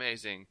god, that's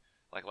amazing!"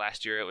 Like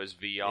last year, it was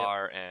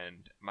VR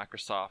and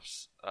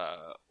Microsoft's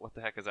what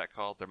the heck is that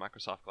called? Their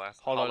Microsoft Glass,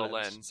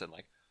 HoloLens, and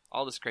like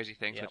all this crazy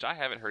things, which I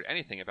haven't heard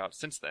anything about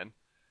since then.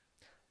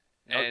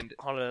 And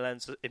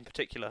HoloLens in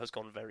particular has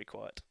gone very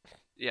quiet.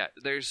 Yeah,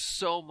 there's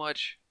so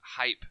much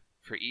hype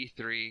for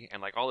E3,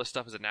 and like all this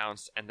stuff is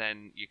announced, and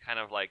then you kind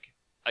of like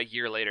a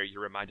year later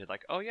you're reminded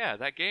like, oh yeah,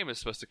 that game is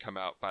supposed to come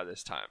out by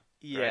this time.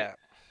 Yeah. Right?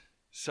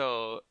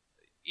 So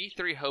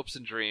E3 hopes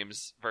and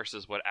dreams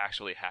versus what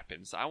actually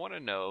happens. I want to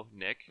know,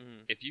 Nick,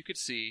 if you could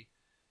see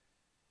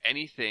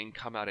anything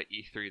come out at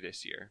E3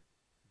 this year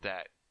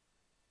that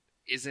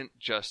isn't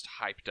just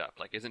hyped up,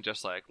 like isn't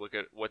just like, look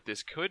at what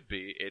this could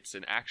be, it's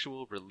an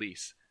actual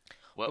release.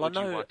 What would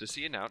you want to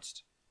see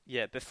announced?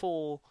 Yeah,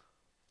 before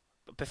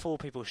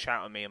people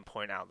shout at me and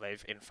point out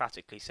they've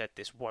emphatically said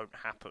this won't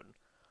happen,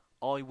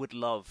 I would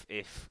love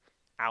if,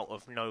 out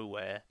of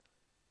nowhere,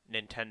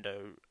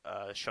 Nintendo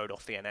showed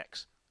off the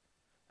NX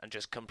and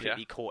just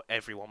completely caught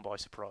everyone by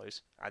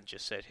surprise and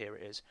just said, here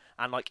it is.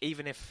 And like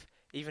even if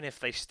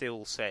they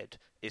still said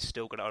it's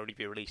still going to only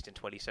be released in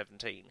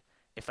 2017,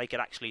 if they could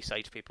actually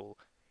say to people,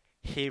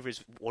 here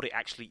is what it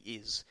actually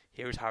is,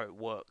 here is how it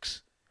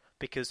works,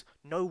 because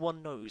no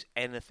one knows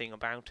anything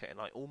about it,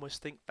 and I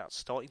almost think that's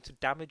starting to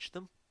damage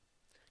them.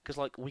 Because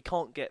like we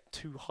can't get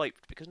too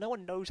hyped because no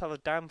one knows how the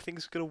damn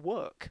thing's going to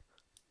work.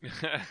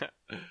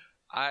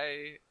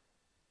 I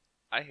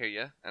hear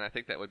you, and I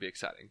think that would be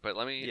exciting. But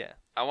let me. Yeah.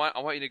 I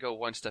want you to go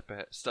one step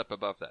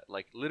above that.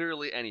 Like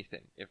literally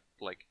anything. If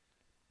like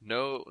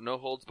no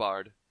holds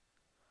barred.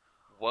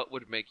 What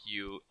would make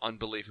you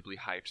unbelievably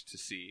hyped to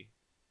see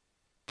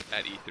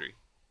at E3?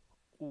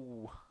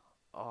 Ooh,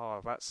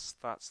 that's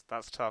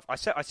tough. I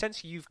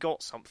sense you've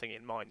got something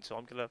in mind, so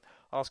I'm gonna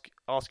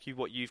ask you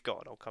what you've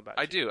got, and I'll come back.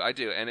 I do,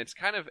 and it's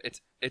kind of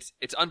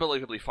it's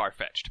unbelievably far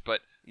fetched.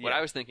 But what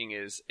I was thinking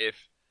is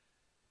if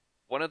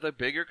one of the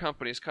bigger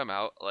companies come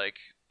out, like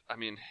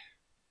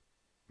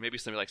maybe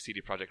something like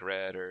CD Projekt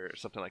Red or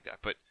something like that,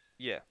 but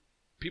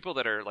people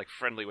that are like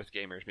friendly with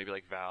gamers, maybe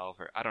like Valve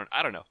or I don't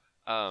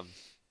know.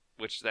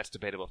 Which that's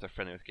debatable if they're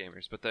friendly with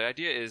gamers. But the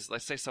idea is,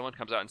 let's say someone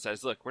comes out and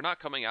says, look, we're not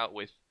coming out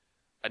with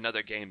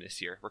another game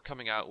this year. We're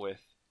coming out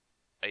with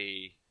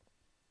a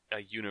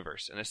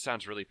universe. And this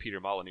sounds really Peter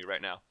Molyneux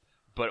right now.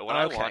 But what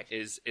I want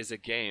is a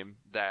game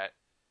that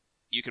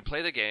you can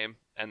play the game,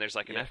 and there's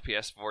like an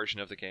FPS version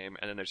of the game,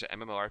 and then there's an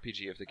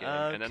MMORPG of the game,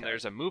 and then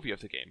there's a movie of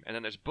the game, and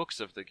then there's books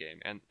of the game,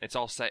 and it's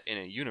all set in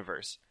a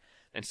universe.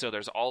 And so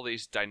there's all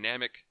these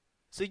dynamic...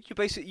 So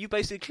you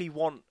basically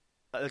want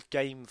a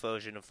game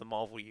version of the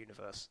Marvel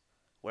Universe.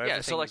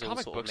 So like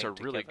comic books are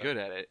really good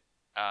at it,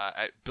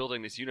 at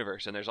building this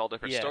universe, and there's all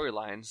different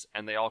storylines,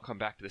 and they all come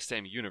back to the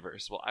same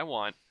universe. Well, I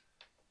want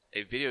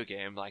a video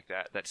game like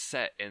that that's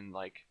set in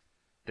like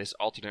this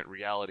alternate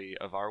reality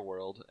of our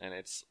world, and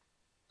it's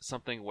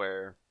something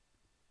where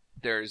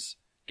there's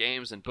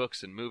games and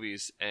books and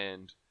movies,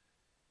 and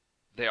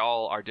they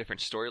all are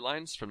different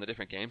storylines from the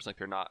different games. Like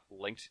they're not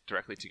linked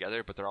directly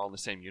together, but they're all in the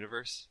same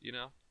universe. You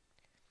know,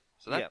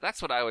 so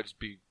that's what I would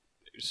be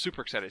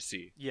super excited to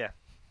see. Yeah.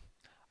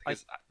 I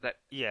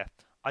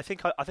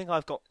think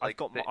I've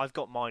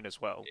got mine as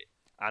well,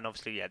 and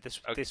obviously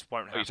this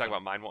won't happen. Are you talking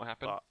about mine won't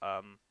happen?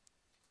 But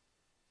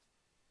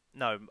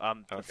No,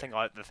 the Okay.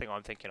 thing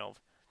I'm thinking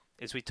of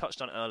is we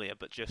touched on it earlier,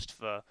 but just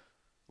for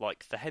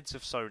like the heads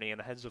of Sony and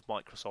the heads of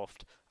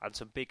Microsoft and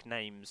some big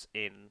names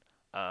in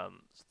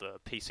the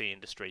PC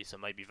industry, so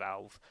maybe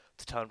Valve,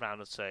 to turn around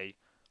and say,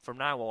 from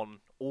now on,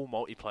 all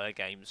multiplayer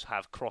games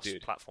have Dude,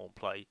 cross-platform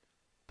play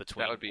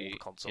between that would all be the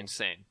consoles.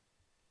 insane.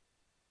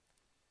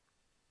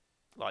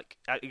 Like,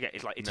 yeah,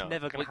 it's No.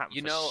 never going Well, to happen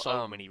you for know,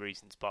 so many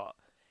reasons. But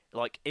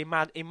like,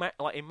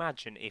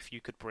 imagine if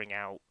you could bring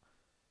out,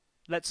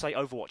 let's say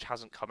Overwatch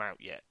hasn't come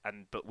out yet,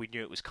 but we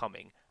knew it was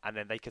coming, and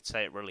then they could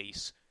say at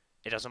release,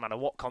 it doesn't matter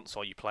what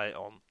console you play it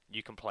on,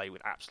 you can play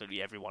with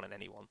absolutely everyone and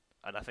anyone.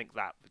 And I think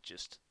that would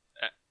just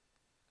Uh,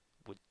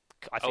 would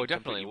I think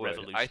definitely completely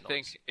would. I revolutionise.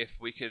 think if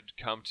we could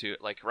come to,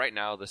 like, right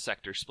now the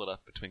sector's split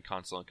up between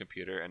console and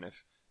computer, and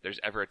if there's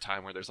ever a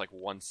time where there's like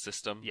one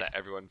system Yeah. that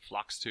everyone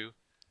flocks to,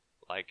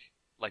 like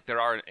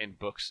there are in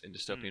books, in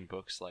dystopian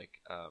books,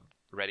 like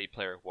Ready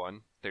Player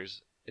One,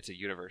 it's a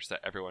universe that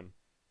everyone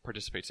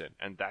participates in,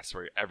 and that's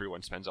where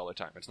everyone spends all their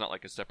time. It's not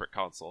like a separate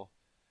console.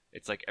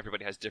 It's like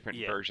everybody has different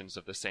Yeah. versions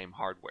of the same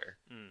hardware.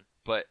 Mm.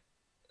 But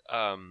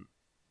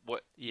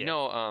what Yeah.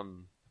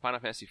 Final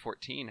Fantasy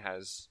 14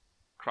 has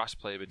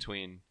crossplay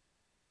between,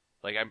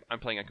 like, I'm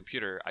playing on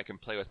computer, I can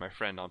play with my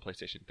friend on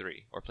PlayStation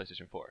 3 or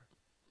PlayStation 4.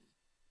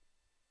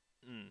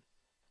 Mm.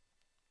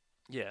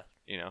 Yeah.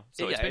 You know,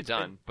 so Yeah, it's been it's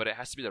done, been- but it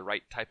has to be the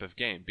right type of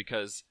game,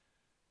 because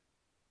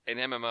an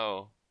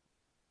MMO,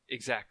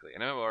 exactly,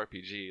 an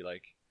MMORPG,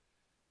 like,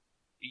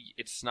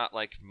 it's not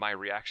like my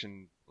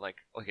reaction, like,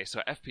 okay,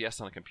 so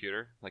FPS on a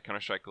computer, like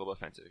Counter-Strike Global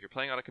Offensive, if you're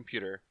playing on a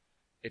computer,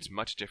 it's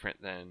much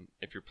different than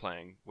if you're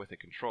playing with a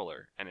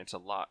controller, and it's a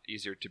lot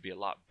easier to be a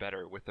lot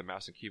better with the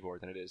mouse and keyboard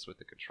than it is with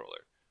the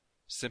controller,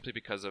 simply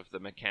because of the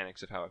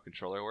mechanics of how a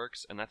controller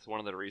works, and that's one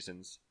of the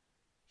reasons,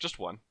 just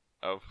one,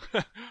 of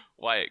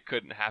why it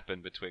couldn't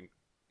happen between,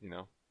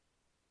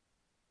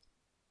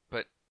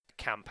 but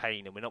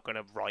campaign, and we're not going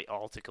to write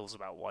articles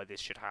about why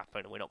this should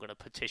happen, and we're not going to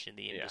petition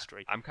the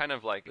industry. I'm kind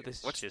of like, But this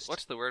is what's just-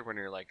 what's the word when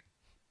you're like,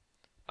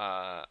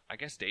 I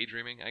guess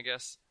daydreaming, I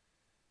guess.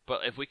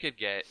 But if we could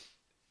get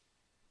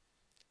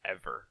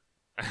ever,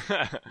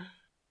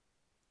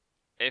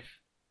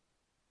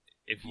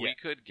 if we Yeah.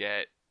 could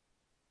get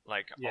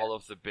like Yeah. all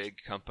of the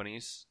big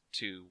companies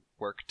to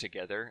work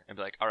together and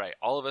be like, all right,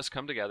 all of us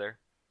come together,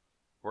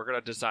 we're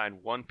gonna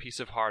design one piece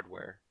of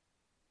hardware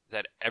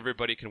that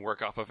everybody can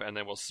work off of, and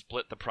then we'll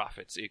split the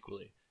profits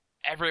equally.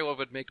 Everyone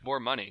would make more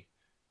money.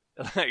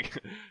 Like,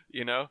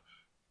 you know?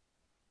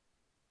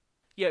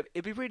 Yeah,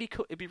 it'd be really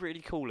cool. It'd be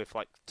really cool if,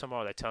 like,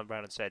 tomorrow they turned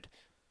around and said,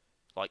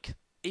 like,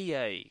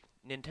 EA,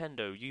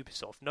 Nintendo,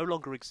 Ubisoft no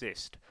longer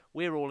exist.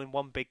 We're all in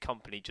one big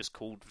company just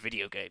called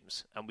video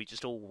games, and we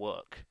just all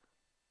work.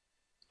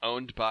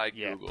 Owned by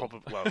Yeah, Google.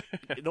 probably. Well,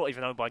 not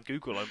even owned by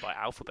Google, owned by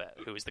Alphabet,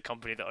 who is the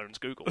company that owns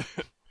Google.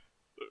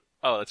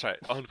 Oh, that's right.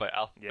 Owned by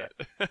Alphabet.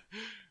 Yeah.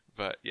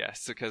 But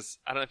yes, because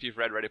I don't know if you've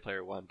read Ready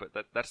Player One, but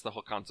that's the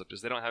whole concept,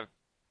 is they don't have.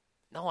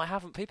 No, I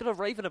haven't. People are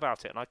raving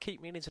about it, and I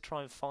keep meaning to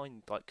try and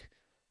find, like,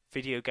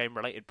 video game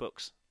related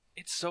books.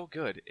 It's so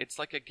good. It's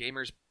like a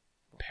gamer's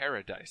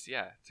paradise.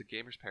 Yeah, it's a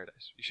gamer's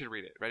paradise. You should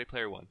read it. Ready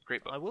Player One,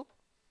 great book. I will.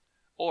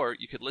 Or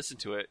you could listen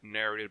to it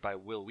narrated by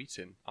Will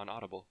Wheaton on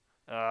Audible.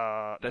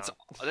 No.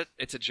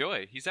 It's a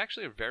joy. He's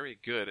actually a very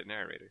good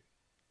narrator.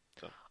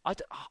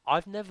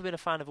 I've never been a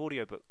fan of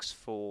audiobooks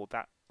for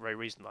that very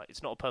reason. Like,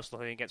 it's not a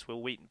personal thing against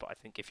Will Wheaton, but I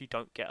think if you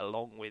don't get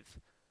along with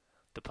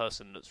the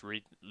person that's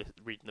reading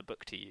the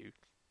book to you,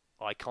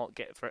 I can't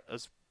get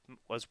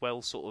as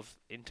well sort of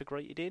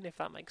integrated in, if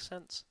that makes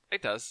sense.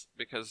 It does,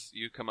 because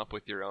you come up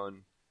with your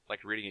own,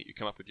 like reading it, you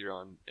come up with your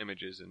own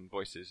images and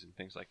voices and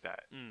things like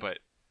that. Mm. But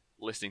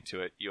listening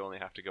to it, you only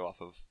have to go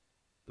off of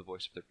the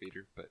voice of the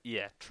reader. But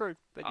Yeah, true.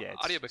 But yeah,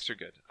 audiobooks are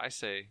good. I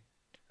say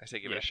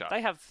give it a shot.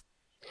 They have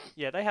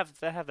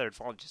their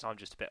advantages. I'm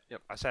just a bit.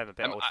 Yep. I say I'm a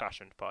bit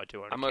old-fashioned, but I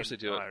do own a I mostly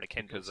Kindle. do I own it a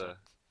Kindle, because so-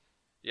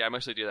 I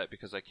mostly do that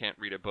because I can't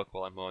read a book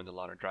while I'm mowing the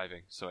lawn or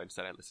driving. So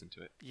instead, I listen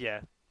to it.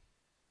 yeah.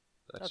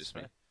 That's just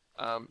me. fair.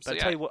 So But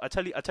yeah, I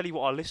tell you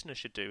what our listeners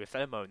should do if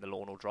they're mowing the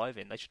lawn or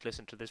driving. They should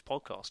listen to this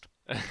podcast.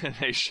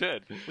 they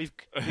should. We've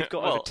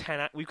got Well-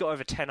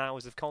 over 10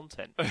 hours of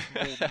content, more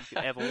than you could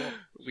ever want.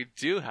 We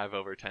do have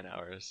over 10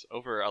 hours,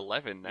 over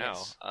 11 now.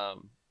 Yes.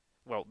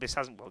 Well, this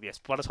hasn't. Well, yes.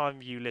 By the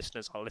time you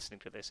listeners are listening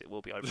to this, it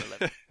will be over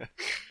 11.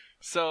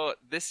 So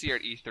this year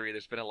at E3,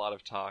 there's been a lot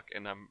of talk,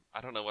 and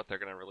I don't know what they're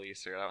going to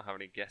release, or I don't have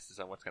any guesses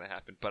on what's going to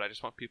happen. But I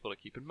just want people to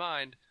keep in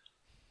mind,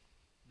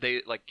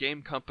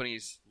 game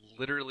companies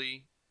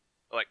literally,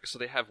 so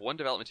they have one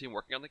development team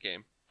working on the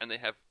game, and they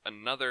have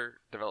another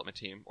development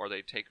team, or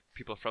they take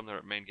people from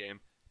the main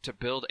game to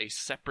build a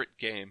separate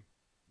game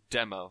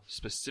demo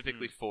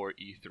specifically for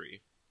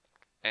E3.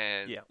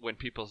 And Yeah. when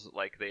people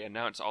they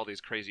announce all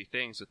these crazy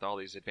things with all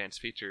these advanced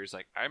features,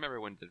 I remember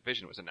when the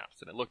Division was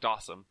announced and it looked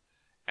awesome,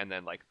 and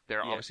then there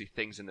are Yeah. obviously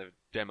things in the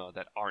demo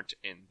that aren't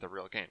in the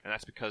real game, and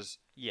that's because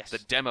Yes. the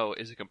demo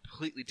is a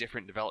completely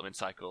different development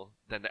cycle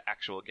than the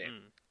actual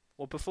game.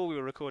 Well, before we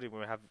were recording,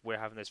 we're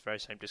having this very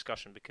same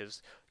discussion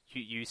because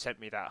you sent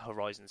me that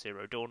Horizon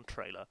Zero Dawn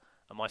trailer,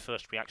 and my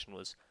first reaction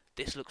was,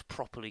 this looks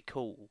properly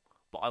cool,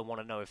 but I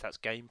want to know if that's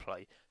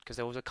gameplay, because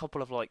there was a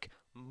couple of like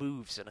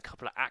moves and a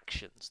couple of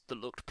actions that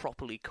looked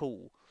properly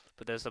cool,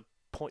 but there's a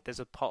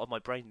part of my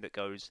brain that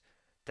goes,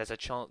 there's a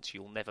chance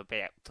you'll never be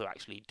able to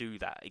actually do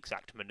that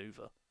exact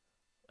maneuver,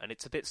 and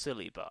it's a bit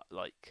silly, but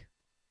like,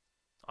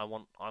 I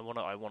want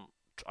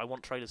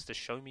trailers to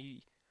show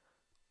me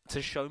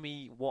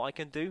what I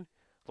can do.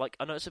 Like,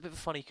 I know it's a bit of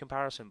a funny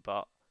comparison,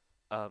 but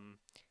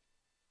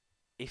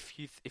if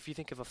you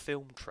think of a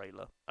film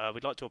trailer,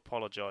 we'd like to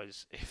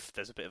apologise if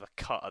there's a bit of a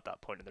cut at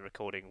that point in the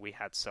recording. We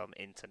had some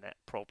internet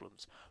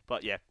problems,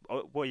 but yeah,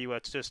 what you were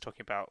just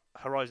talking about,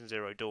 Horizon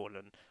Zero Dawn,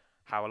 and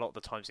how a lot of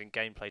the times in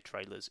gameplay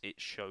trailers it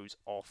shows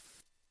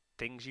off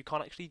things you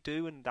can't actually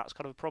do, and that's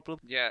kind of a problem.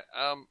 Yeah.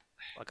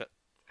 Like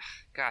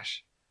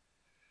gosh,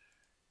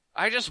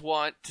 I just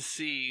want to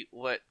see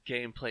what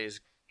gameplay is.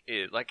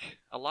 Like,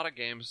 a lot of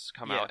games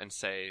come out and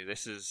say,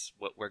 this is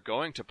what we're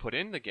going to put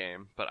in the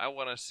game, but I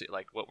want to see,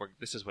 like,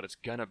 this is what it's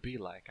gonna be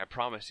like. I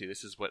promise you,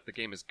 this is what the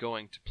game is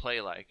going to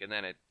play like, and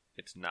then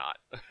it's not.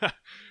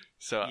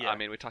 So, I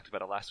mean, we talked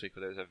about it last week,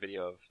 but there's a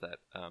video that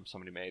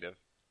somebody made of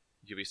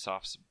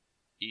Ubisoft's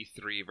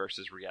E3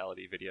 versus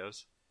reality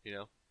videos, you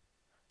know?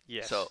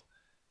 Yes. So,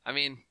 I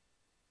mean,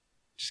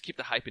 just keep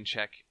the hype in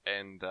check,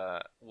 and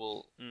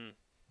we'll...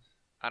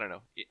 I don't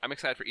know. I'm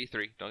excited for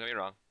E3, don't get me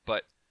wrong,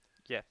 but...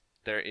 Yeah.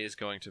 There is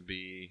going to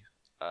be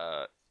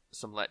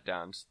some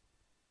letdowns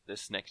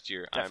this next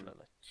year.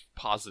 Definitely. I'm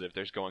positive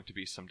there's going to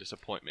be some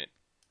disappointment.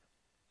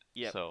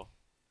 Yeah. So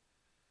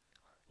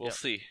we'll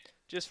see.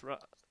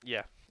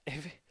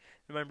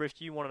 Remember,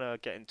 if you want to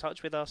get in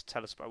touch with us,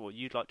 tell us about what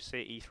you'd like to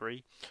see at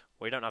E3.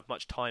 We don't have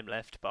much time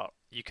left, but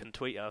you can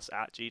tweet us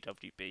at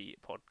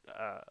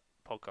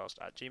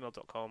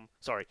gwbpodcast@gmail.com.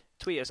 Sorry,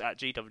 tweet us at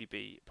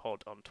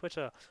gwbpod on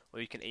Twitter,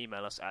 or you can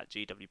email us at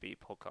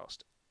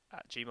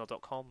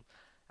gwbpodcast@gmail.com.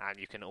 And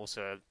you can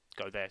also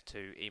go there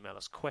to email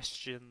us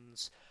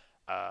questions,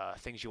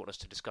 things you want us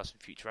to discuss in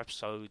future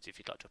episodes. If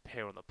you'd like to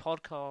appear on the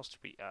podcast,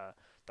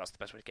 that's the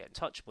best way to get in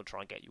touch. We'll try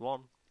and get you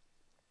on.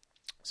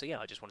 So yeah,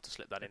 I just wanted to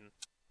slip that in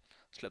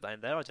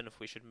there. I don't know if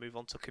we should move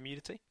on to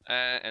community.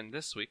 And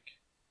this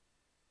week,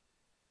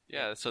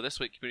 so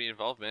this week, community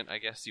involvement. I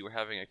guess you were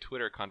having a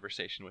Twitter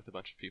conversation with a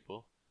bunch of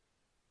people.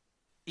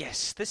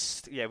 Yes,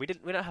 we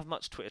don't have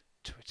much Twitter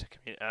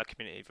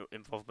community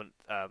involvement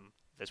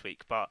this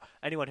week, but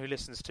anyone who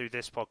listens to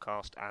this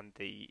podcast and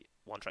the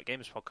One Track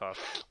Gamers podcast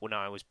will know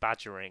I was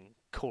badgering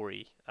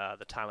Corey,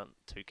 the talent,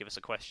 to give us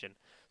a question.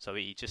 So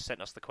he just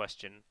sent us the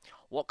question: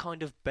 what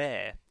kind of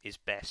bear is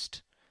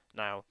best?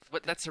 Now,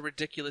 but that's a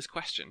ridiculous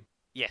question.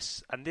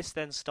 Yes, and this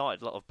then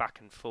started a lot of back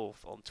and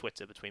forth on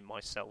Twitter between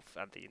myself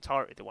and the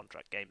entirety of the One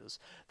Track Gamers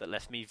that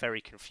left me very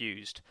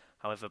confused.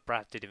 However,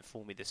 Brad did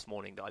inform me this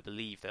morning that I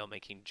believe they are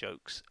making a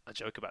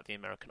joke about the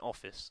American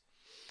Office.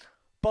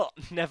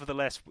 But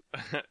nevertheless,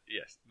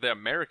 yes, the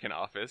American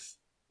Office.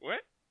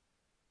 What?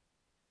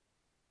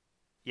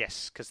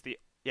 Yes, because the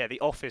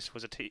Office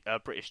was a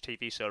British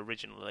TV show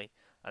originally,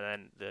 and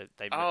then they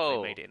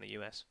made it in the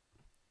US.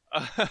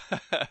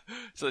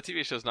 So the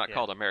TV show is not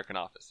called American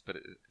Office, but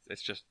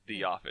it's just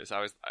The Office.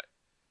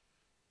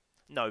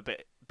 No,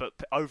 but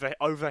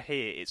over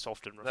here it's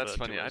often referred That's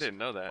funny. to as, I didn't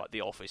know that. like,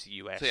 the Office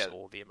US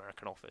or the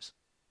American Office.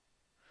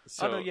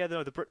 So,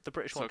 the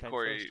British one came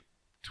Corey first.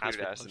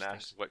 Tweeted us and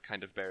asked what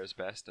kind of bear is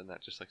best, and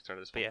that just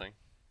started this whole thing.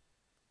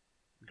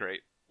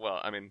 Great. Well,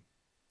 I mean,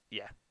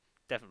 yeah,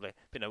 definitely.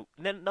 But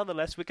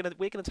nonetheless, we're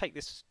gonna take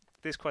this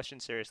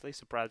question seriously.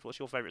 So, Brad, what's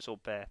your favourite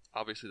sort of bear?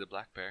 Obviously, the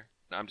black bear.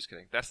 No, I'm just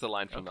kidding. That's the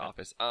line from The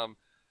Office.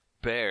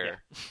 Bear. Yeah.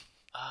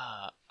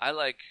 I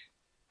like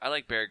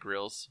Bear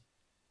Grylls,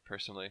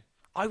 personally.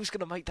 I was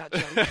gonna make that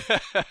joke.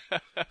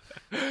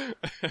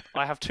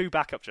 I have two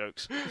backup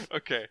jokes.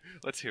 Okay,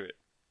 let's hear it.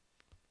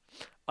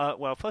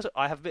 Well, first,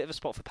 I have a bit of a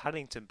spot for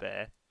Paddington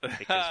Bear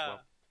because,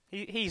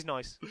 he's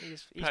nice.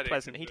 He's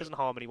pleasant. He doesn't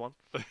harm anyone.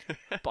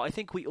 But I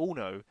think we all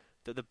know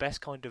that the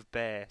best kind of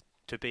bear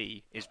to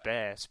be is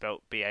bear,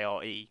 spelt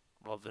B-A-R-E,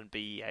 rather than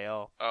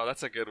B-E-A-R. Oh,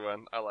 that's a good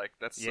one. I like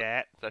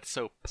that. That's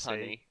so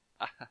punny.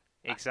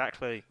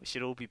 Exactly. We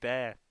should all be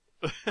bear.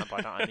 And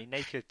by that I mean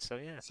naked, so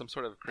yeah. Some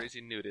sort of crazy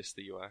nudist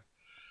that you are.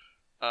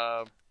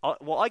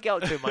 What I get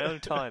up to in my own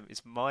time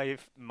is my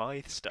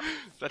stuff.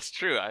 That's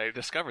true. I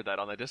discovered that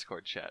on the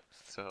Discord chat.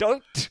 So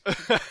don't.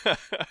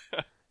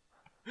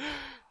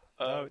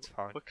 No, it's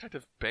fine. What kind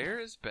of bear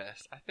is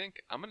best? I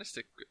think I'm gonna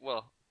stick.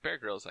 Well, Bear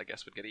Grylls, I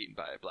guess, would get eaten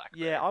by a black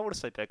bear. Yeah, I want to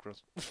say Bear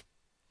Grylls.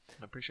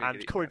 I'm pretty sure.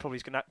 And Corey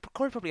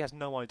probably has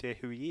no idea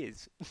who he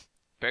is.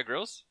 Bear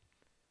Grylls?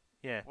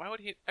 Yeah. Why would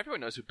he? Everyone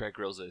knows who Bear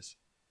Grylls is.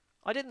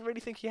 I didn't really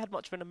think he had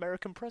much of an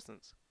American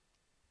presence.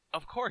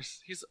 Of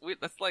course, he's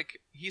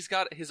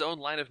got his own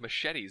line of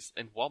machetes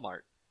in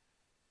Walmart.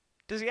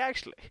 Does he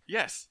actually?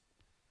 Yes,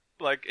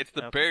 like it's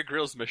the Bear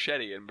Grylls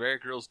machete and Bear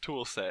Grylls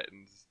tool set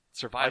and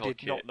survival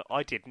kit.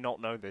 I did not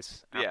know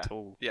this at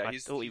all. Yeah, I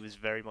thought he was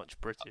very much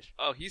British.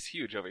 Oh, he's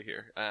huge over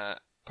here.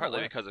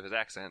 Partly because of his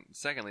accent.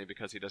 Secondly,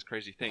 because he does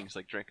crazy things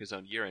like drink his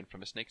own urine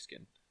from a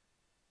snakeskin.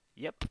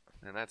 Yep.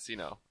 And that's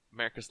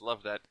Americans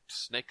love that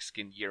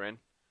snakeskin urine.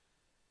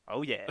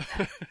 Oh yeah.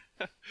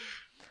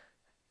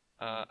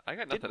 I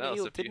got nothing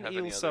else. If you have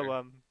any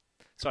other...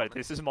 Sorry,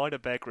 this is minor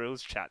Bear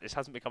Grylls chat. This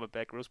hasn't become a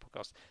Bear Grylls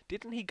podcast.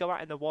 Didn't he go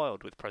out in the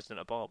wild with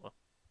President Obama?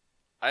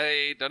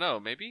 I don't know.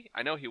 Maybe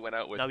I know he went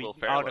out with Will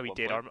Ferrell. Oh no, he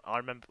did. I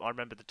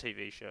remember the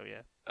TV show.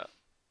 Yeah.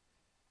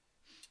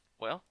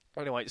 Well.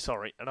 Anyway,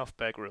 sorry. Enough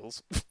Bear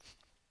Grylls.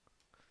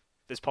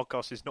 This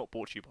podcast is not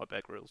brought to you by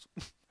Bear Grylls.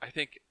 I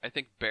think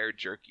bear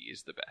jerky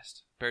is the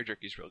best. Bear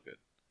jerky's real good.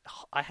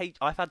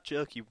 I've had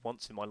jerky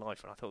once in my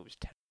life, and I thought it was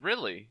terrible.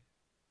 Really?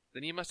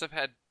 Then you must have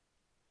had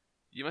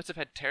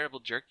terrible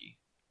jerky.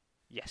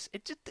 Yes,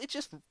 it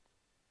just.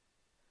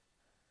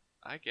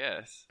 I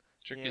guess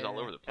jerky's all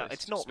over the place.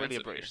 It's not really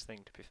a British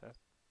thing, to be fair.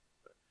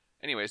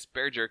 Anyways,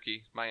 bear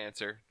jerky. My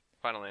answer.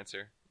 Final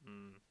answer.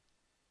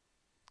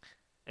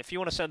 If you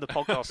want to send the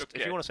podcast, okay.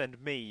 If you want to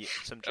send me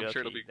some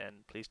jerky,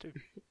 then please do.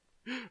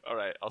 All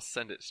right, I'll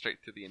send it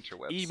straight to the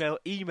interwebs.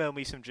 Email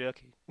me some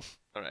jerky.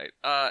 All right.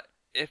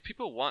 If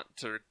people want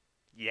to.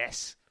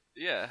 Yes.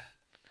 Yeah.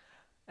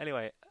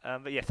 Anyway,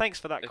 but yeah, thanks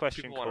for that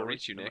question, Corey. If people want to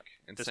reach you, Nick,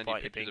 and send you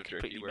pictures of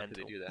jerky, where can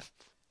they do that?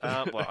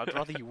 Well, I'd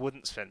rather you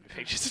wouldn't send me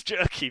pictures of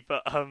jerky,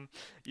 but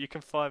you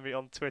can find me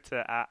on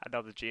Twitter at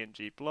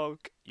AnotherGNGblog.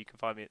 You can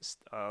find me at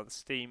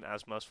Steam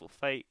as Merciful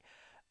Fate.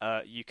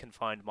 You can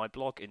find my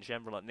blog in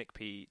general at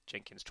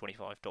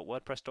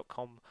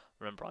nickpjenkins25.wordpress.com.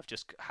 Remember, I've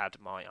just had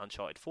my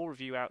Uncharted 4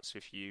 review out, so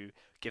if you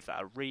give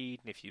that a read,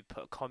 and if you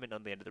put a comment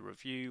on the end of the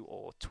review,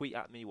 or tweet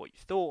at me what you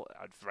thought,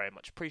 I'd very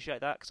much appreciate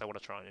that, because I want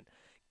to try and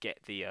get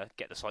the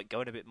site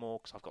going a bit more,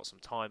 because I've got some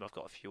time, I've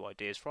got a few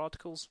ideas for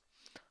articles.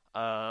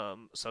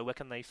 So where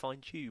can they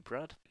find you,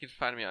 Brad? You can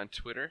find me on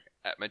Twitter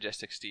at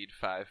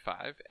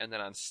MajesticSteed55, and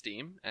then on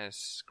Steam as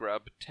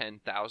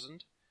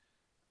Scrub10000.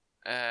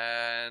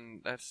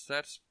 And that's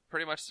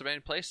pretty much the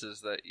main places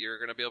that you're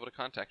going to be able to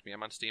contact me.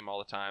 I'm on Steam all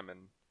the time,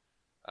 and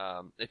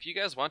if you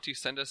guys want to,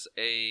 send us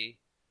a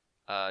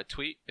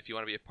tweet if you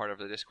want to be a part of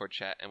the Discord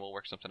chat, and we'll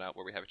work something out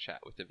where we have a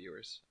chat with the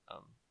viewers.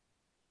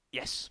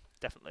 Yes,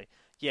 definitely.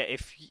 Yeah,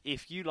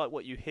 if you like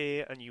what you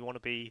hear and you want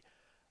to be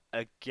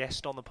a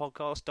guest on the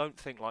podcast, don't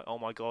think like, oh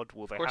my god,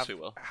 will they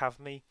have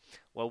me?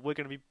 Well, we're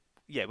going to be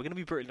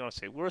brutally honest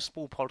here. We're a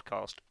small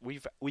podcast.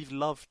 We've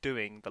loved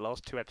doing the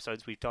last 2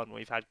 episodes we've done.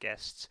 We've had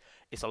guests.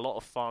 It's a lot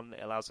of fun.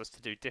 It allows us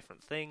to do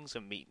different things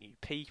and meet new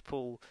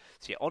people.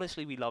 So yeah,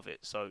 honestly, we love it.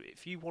 So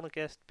if you want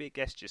to be a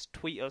guest, just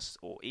tweet us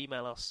or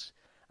email us,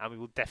 and we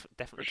will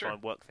definitely try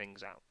and work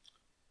things out.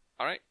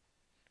 All right.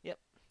 Yep.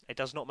 It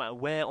does not matter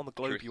where on the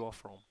globe you are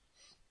from.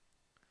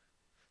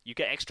 You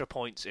get extra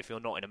points if you're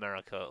not in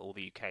America or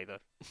the UK,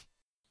 though.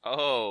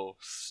 Oh,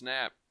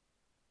 snap.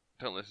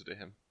 Don't listen to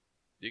him.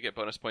 You get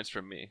bonus points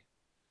from me.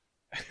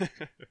 Yeah,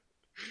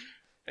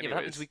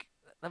 but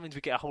that means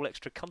we get a whole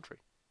extra country.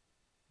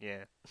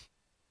 Yeah.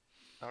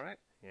 All right.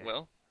 Yeah.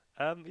 Well.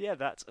 Yeah,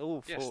 that's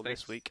all for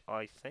this week,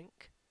 I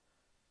think.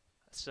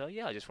 So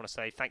yeah, I just want to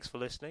say thanks for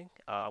listening.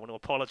 I want to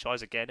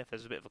apologise again if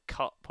there's a bit of a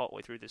cut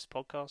partway through this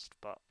podcast,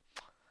 but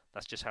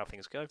that's just how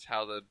things go. It's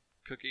how the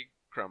cookie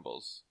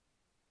crumbles.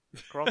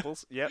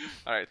 Crumbles. Yep.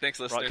 All right. Thanks,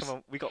 listeners. Right, come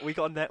on. We got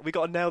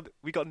to nail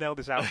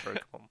this outro.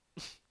 Come on.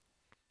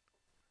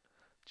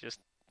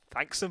 Just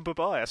thanks and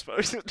bye-bye, I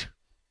suppose.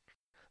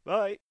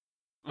 Bye.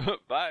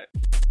 Bye.